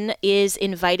everyone is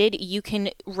invited. You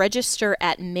can register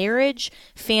at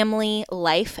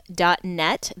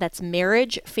marriagefamilylife.net. That's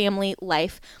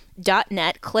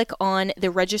marriagefamilylife.net. Click on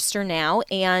the register now,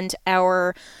 and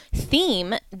our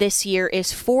theme this year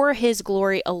is For His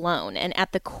Glory Alone. And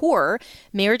at the core,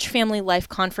 Marriage Family Life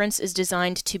Conference is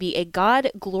designed to be a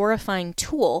God-glorifying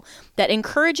tool that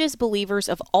encourages believers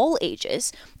of all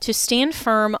ages to stand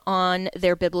firm on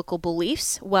their biblical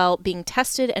beliefs while being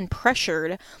tested and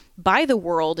pressured by the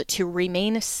world to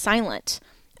remain silent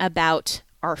about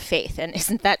our faith. And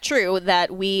isn't that true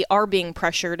that we are being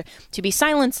pressured to be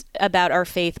silent about our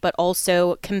faith, but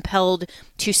also compelled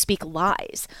to speak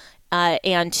lies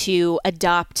and to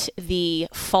adopt the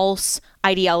false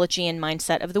ideology and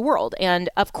mindset of the world?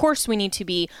 And of course, we need to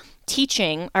be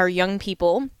teaching our young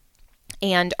people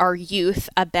and our youth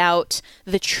about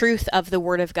the truth of the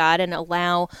Word of God and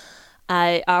allow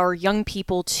our young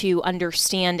people to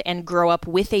understand and grow up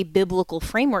with a biblical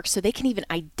framework so they can even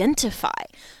identify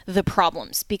the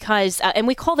problems. Because, and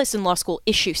we call this in law school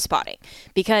issue spotting,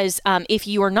 because if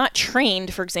you are not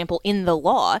trained, for example, in the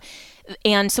law,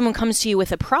 and someone comes to you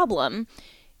with a problem,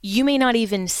 you may not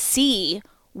even see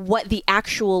what the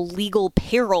actual legal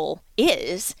peril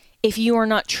is if you are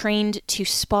not trained to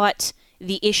spot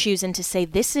the issues and to say,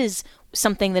 this is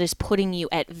something that is putting you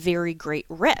at very great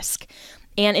risk.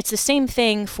 And it's the same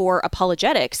thing for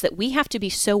apologetics, that we have to be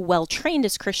so well trained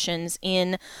as Christians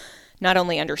in not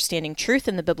only understanding truth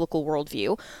in the biblical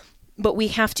worldview, but we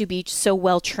have to be so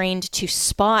well trained to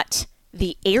spot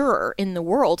the error in the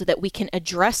world that we can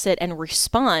address it and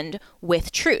respond with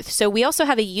truth. So we also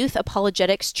have a youth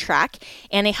apologetics track,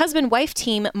 and a husband-wife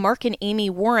team, Mark and Amy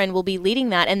Warren, will be leading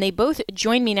that, and they both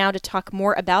join me now to talk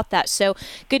more about that. So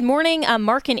good morning,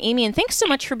 Mark and Amy, and thanks so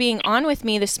much for being on with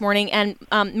me this morning. And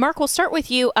Mark, we'll start with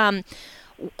you.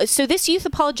 So this youth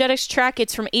apologetics track,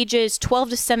 it's from ages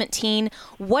 12 to 17.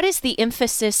 What is the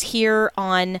emphasis here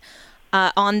on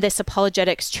this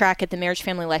apologetics track at the Marriage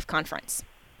Family Life Conference?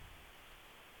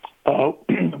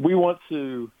 We want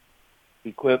to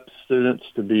equip students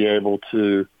to be able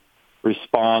to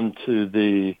respond to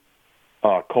the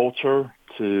culture,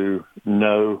 to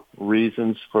know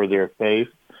reasons for their faith,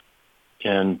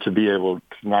 and to be able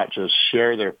to not just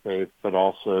share their faith, but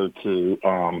also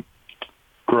to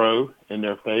grow in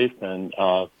their faith and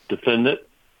defend it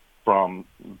from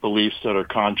beliefs that are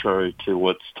contrary to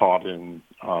what's taught in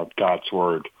God's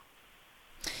Word.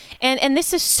 And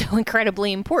this is so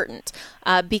incredibly important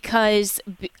because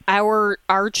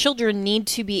our children need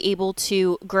to be able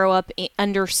to grow up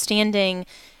understanding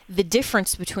the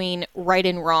difference between right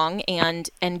and wrong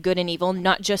and good and evil,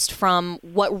 not just from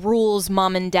what rules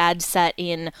mom and dad set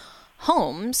in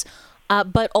homes,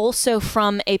 but also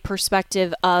from a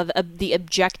perspective of the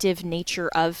objective nature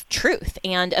of truth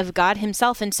and of God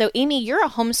Himself. And so, Amy, you're a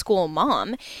homeschool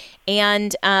mom,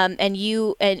 and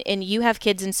you have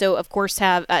kids, and so of course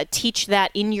have teach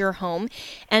that in your home.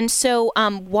 And so,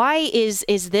 why is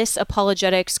this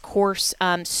apologetics course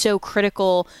so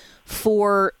critical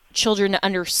for children to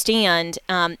understand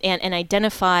and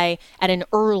identify at an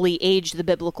early age the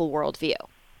biblical worldview?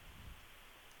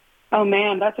 Oh,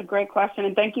 man, that's a great question,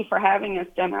 and thank you for having us,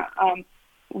 Jenna.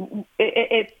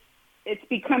 It's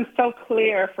become so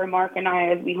clear for Mark and I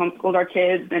as we homeschooled our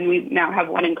kids, and we now have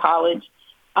one in college,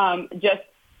 just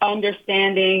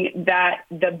understanding that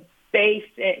the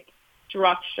basic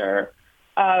structure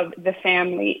of the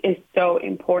family is so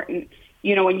important.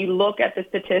 You know, when you look at the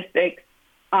statistics,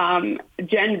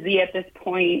 Gen Z at this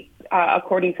point,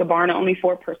 according to Barna, only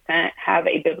 4% have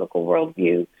a biblical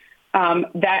worldview.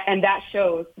 That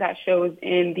shows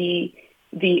in the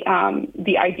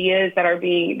ideas that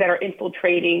are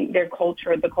infiltrating their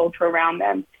culture, the culture around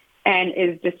them, and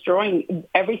is destroying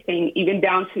everything, even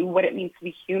down to what it means to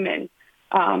be human.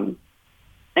 And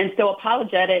so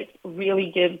apologetics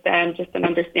really gives them just an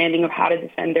understanding of how to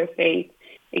defend their faith.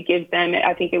 It gives them,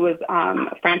 I think it was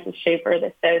Francis Schaeffer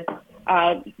that said,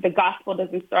 the gospel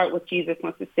doesn't start with Jesus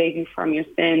wants to save you from your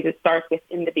sins. It starts with,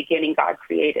 in the beginning, God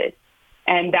created.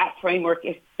 And that framework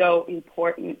is so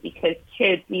important because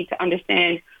kids need to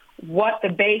understand what the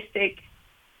basic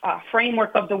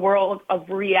framework of the world of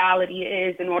reality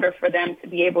is in order for them to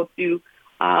be able to,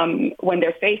 when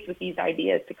they're faced with these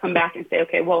ideas, to come back and say,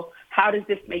 okay, well, how does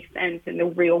this make sense in the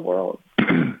real world?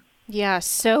 Yeah,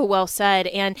 so well said.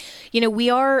 And, you know, we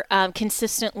are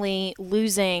consistently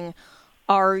losing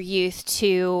our youth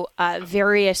to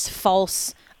various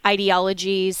false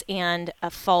ideologies and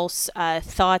false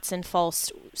thoughts and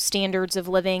false standards of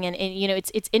living. And you know,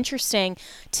 it's interesting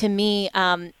to me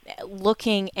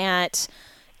looking at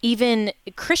even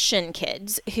Christian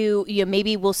kids who, you know,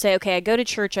 maybe will say, okay, I go to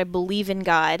church, I believe in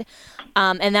God,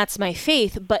 and that's my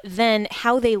faith, but then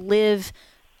how they live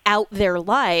out their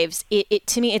lives, it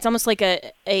to me, it's almost like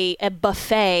a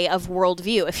buffet of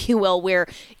worldview, if you will, where,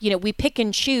 you know, we pick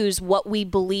and choose what we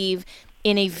believe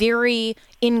in a very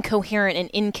incoherent and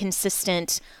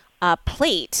inconsistent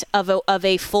plate of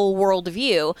a full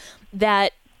worldview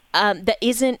that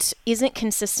isn't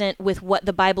consistent with what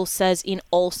the Bible says in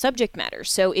all subject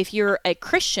matters. So if you're a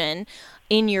Christian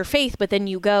in your faith, but then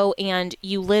you go and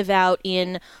you live out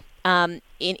in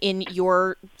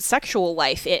your sexual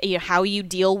life, you know, how you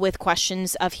deal with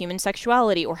questions of human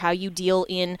sexuality, or how you deal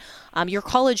in your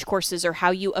college courses, or how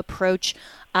you approach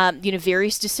you know,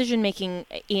 various decision making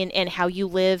and how you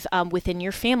live within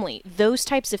your family, those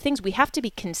types of things. We have to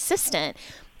be consistent,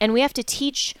 and we have to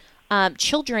teach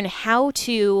children how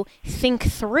to think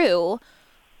through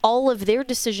all of their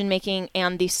decision making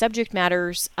and the subject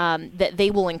matters that they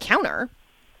will encounter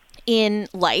in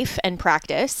life and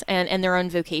practice and their own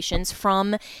vocations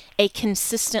from a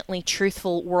consistently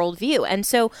truthful worldview. And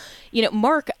so, you know,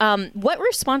 Mark, what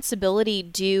responsibility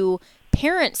do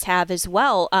parents have as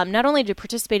well, not only to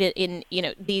participate in, you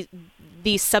know,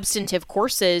 these substantive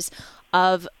courses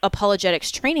of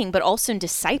apologetics training, but also in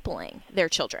discipling their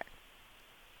children.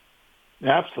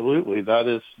 Absolutely. That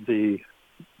is the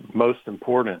most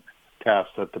important task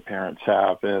that the parents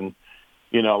have. And,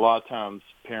 you know, a lot of times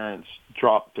parents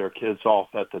drop their kids off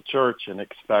at the church and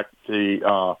expect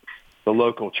the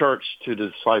local church to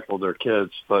disciple their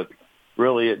kids. But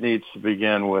really it needs to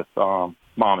begin with mom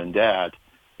and dad.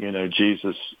 You know,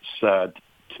 Jesus said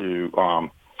to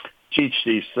teach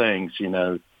these things, you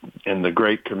know, in the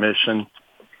Great Commission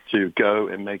to go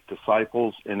and make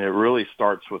disciples. And it really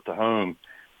starts with the home.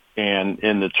 And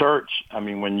in the church, I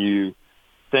mean, when you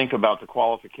think about the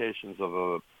qualifications of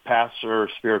a pastor,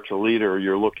 spiritual leader,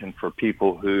 you're looking for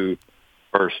people who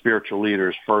are spiritual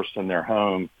leaders first in their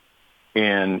home.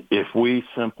 And if we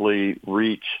simply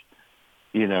reach,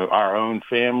 you know, our own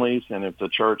families, and if the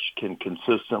church can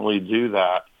consistently do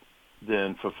that,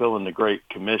 then fulfilling the Great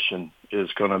Commission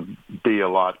is going to be a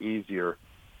lot easier.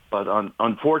 But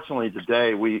unfortunately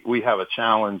today, we have a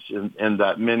challenge in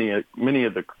that many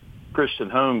of the Christian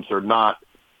homes are not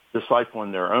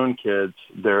discipling their own kids.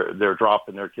 They're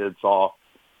dropping their kids off,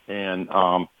 and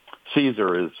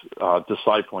Caesar is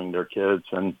discipling their kids,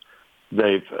 and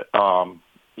they've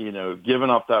you know, given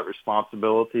up that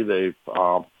responsibility. They've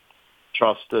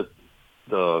trusted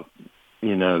the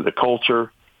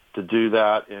culture to do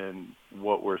that, and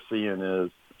what we're seeing is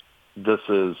this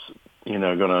is, you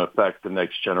know, going to affect the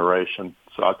next generation.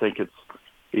 So I think it's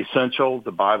essential.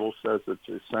 The Bible says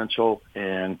it's essential,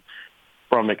 and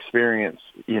from experience,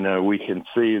 you know, we can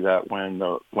see that when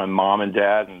mom and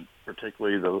dad, and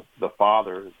particularly the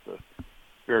father, is the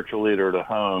spiritual leader of the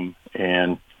home,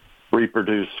 and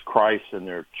reproduce Christ in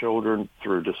their children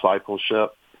through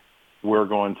discipleship, we're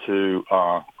going to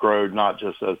grow not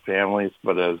just as families,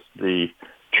 but as the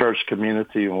church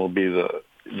community, and we'll be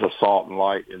the salt and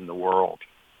light in the world.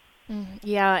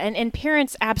 Yeah, and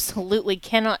parents absolutely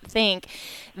cannot think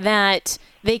that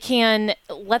they can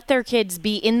let their kids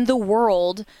be in the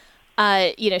world,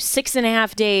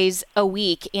 6.5 days a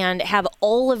week and have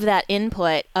all of that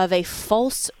input of a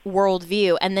false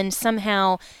worldview, and then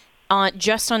somehow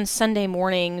just on Sunday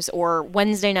mornings or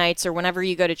Wednesday nights or whenever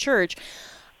you go to church,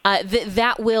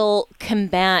 that will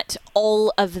combat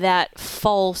all of that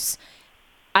false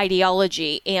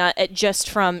ideology, and just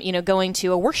from, you know, going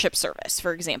to a worship service,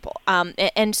 for example.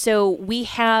 And so we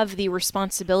have the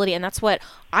responsibility, and that's what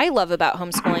I love about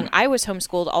homeschooling. I was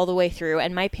homeschooled all the way through,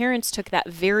 and my parents took that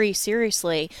very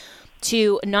seriously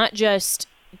to not just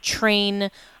train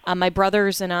my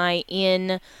brothers and I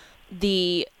in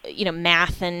the, you know,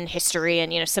 math and history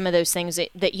and, you know, some of those things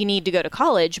that you need to go to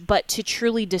college, but to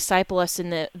truly disciple us in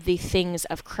the things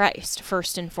of Christ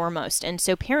first and foremost. And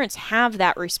so parents have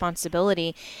that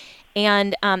responsibility.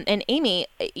 And Amy,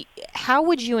 how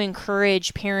would you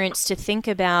encourage parents to think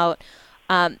about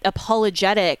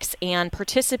apologetics and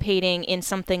participating in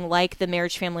something like the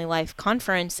Marriage Family Life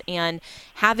Conference and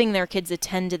having their kids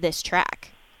attend to this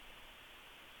track?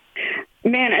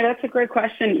 Man, that's a great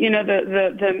question. You know,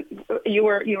 you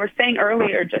were saying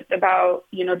earlier just about,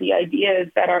 you know, the ideas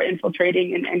that are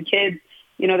infiltrating and kids,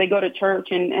 you know, they go to church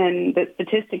and the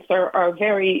statistics are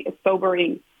very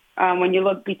sobering. When you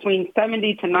look between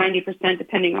 70 to 90%,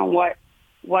 depending on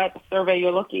what survey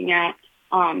you're looking at,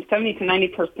 70 to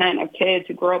 90% of kids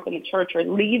who grow up in the church are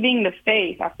leaving the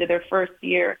faith after their first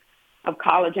year of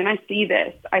college. And I see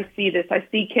this. I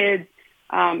see kids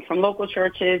from local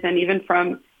churches and even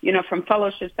from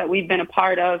fellowships that we've been a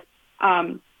part of.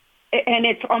 And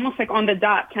it's almost like on the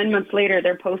dot, 10 months later,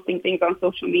 they're posting things on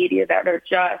social media that are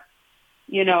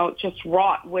just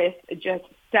wrought with just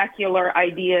secular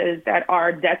ideas that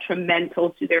are detrimental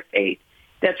to their faith,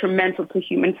 detrimental to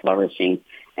human flourishing.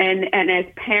 And as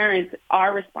parents,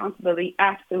 our responsibility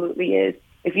absolutely is,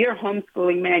 if you're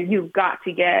homeschooling, man, you've got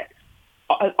to get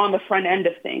on the front end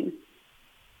of things.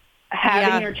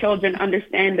 Having your children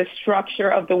understand the structure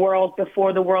of the world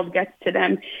before the world gets to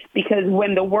them, because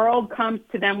when the world comes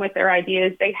to them with their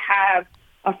ideas, they have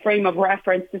a frame of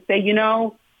reference to say, you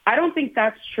know, I don't think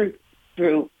that's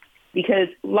true, because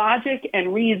logic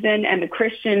and reason and the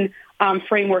Christian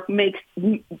framework makes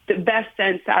the best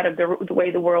sense out of the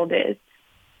way the world is.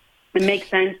 It makes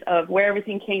sense of where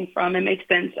everything came from. It makes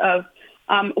sense of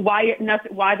why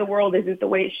the world isn't the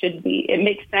way it should be. It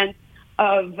makes sense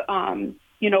of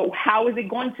how is it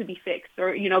going to be fixed,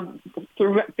 or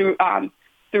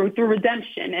through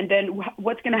redemption, and then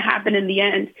what's going to happen in the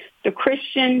end. The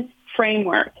Christian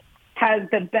framework has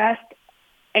the best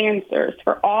answers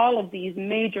for all of these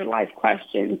major life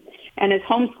questions. And as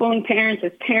homeschooling parents,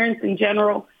 as parents in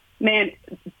general, man,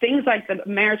 things like the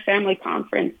Marriage Family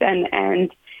Conference and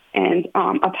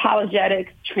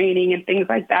apologetics training and things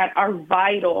like that are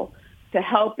vital to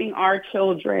helping our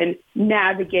children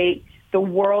navigate the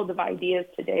world of ideas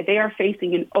today. They are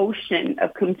facing an ocean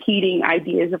of competing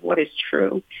ideas of what is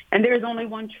true. And there's only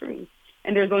one truth.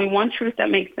 And there's only one truth that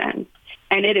makes sense.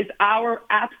 And it is our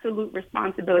absolute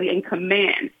responsibility and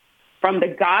command from the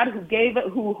God who gave it,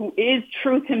 who is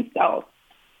truth himself,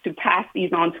 to pass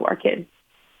these on to our kids.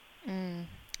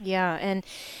 Yeah. And,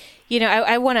 you know,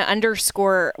 I want to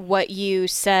underscore what you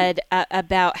said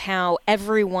about how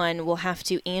everyone will have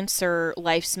to answer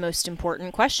life's most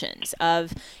important questions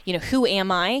of, you know, who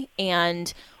am I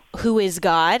and who is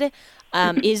God?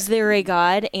 Is there a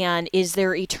God, and is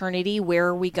there eternity? Where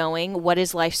are we going? What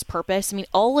is life's purpose? I mean,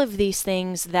 all of these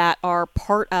things that are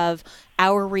part of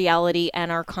our reality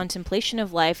and our contemplation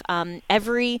of life.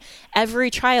 Every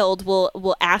child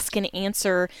will ask and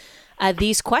answer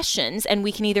these questions, and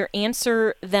we can either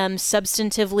answer them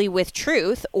substantively with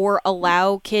truth or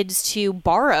allow kids to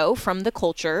borrow from the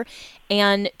culture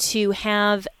and to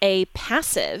have a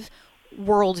passive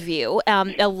worldview.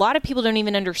 A lot of people don't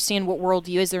even understand what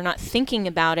worldview is. They're not thinking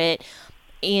about it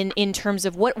in terms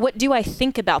of what do I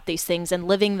think about these things, and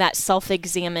living that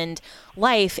self-examined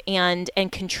life and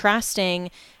contrasting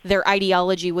their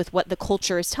ideology with what the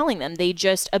culture is telling them. They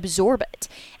just absorb it.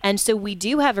 And so we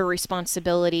do have a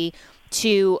responsibility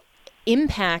to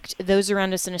impact those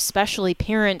around us, and especially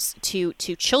parents to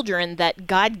children that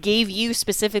God gave you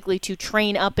specifically to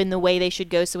train up in the way they should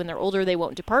go, so when they're older they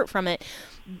won't depart from it.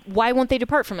 Why won't they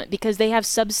depart from it? Because they have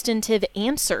substantive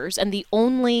answers, and the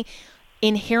only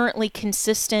inherently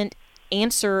consistent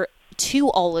answer to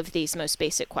all of these most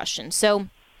basic questions. So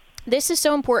this is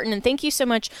so important, and thank you so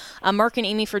much, Mark and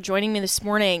Amy, for joining me this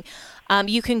morning.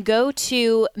 You can go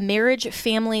to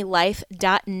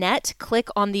marriagefamilylife.net, click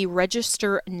on the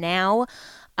Register Now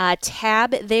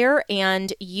tab there,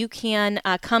 and you can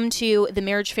come to the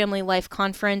Marriage Family Life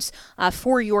Conference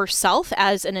for yourself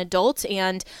as an adult,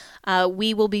 and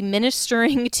we will be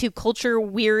ministering to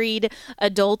culture-wearied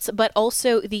adults, but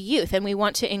also the youth, and we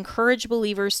want to encourage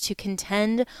believers to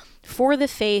contend for the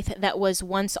faith that was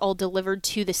once all delivered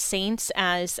to the saints,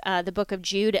 as the book of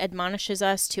Jude admonishes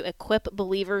us to equip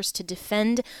believers to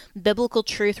defend biblical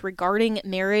truth regarding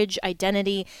marriage,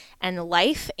 identity, and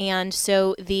life. And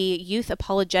so the youth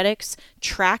apologetics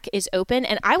track is open.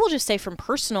 And I will just say from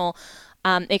personal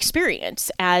experience,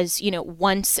 as you know,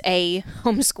 once a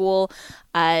homeschool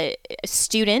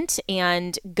student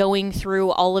and going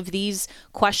through all of these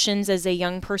questions as a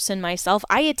young person myself,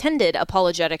 I attended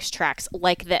apologetics tracks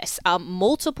like this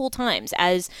multiple times.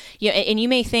 As you know, and you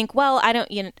may think, well, I don't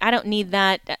need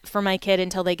that for my kid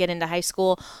until they get into high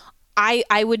school.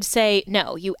 I would say,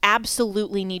 no, you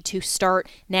absolutely need to start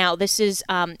now. This is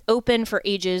open for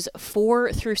ages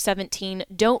 4 through 17.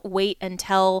 Don't wait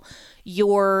until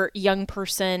your young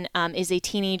person is a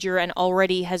teenager and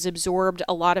already has absorbed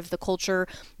a lot of the culture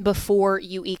before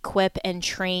you equip and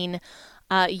train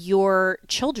your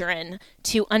children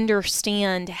to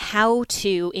understand how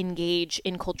to engage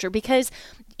in culture. Because,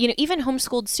 you know, even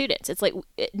homeschooled students, it's like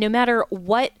no matter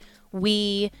what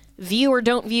we view or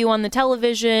don't view on the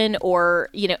television, or,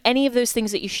 you know, any of those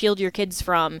things that you shield your kids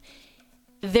from,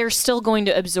 they're still going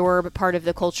to absorb part of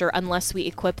the culture unless we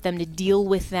equip them to deal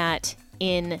with that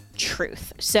in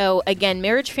truth. So again,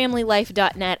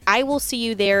 marriagefamilylife.net. I will see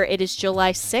you there. It is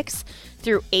July 6th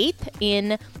through 8th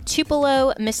in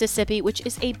Tupelo, Mississippi, which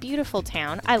is a beautiful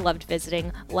town. I loved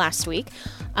visiting last week.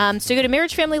 So go to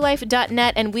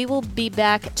marriagefamilylife.net, and we will be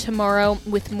back tomorrow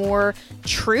with more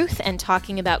truth and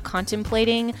talking about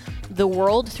contemplating the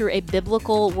world through a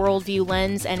biblical worldview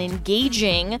lens and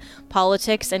engaging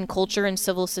politics and culture and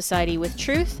civil society with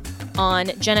truth.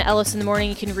 On Jenna Ellis in the Morning,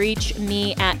 you can reach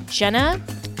me at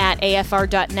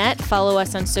jenna@afr.net. Follow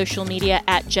us on social media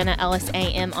at Jenna Ellis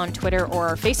AM on Twitter or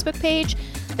our Facebook page.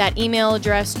 That email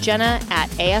address,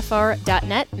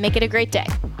 jenna@afr.net. Make it a great day.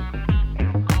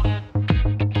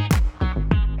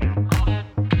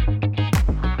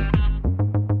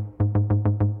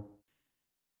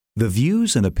 The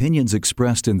views and opinions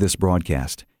expressed in this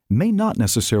broadcast may not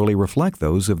necessarily reflect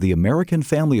those of the American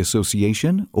Family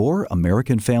Association or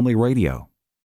American Family Radio.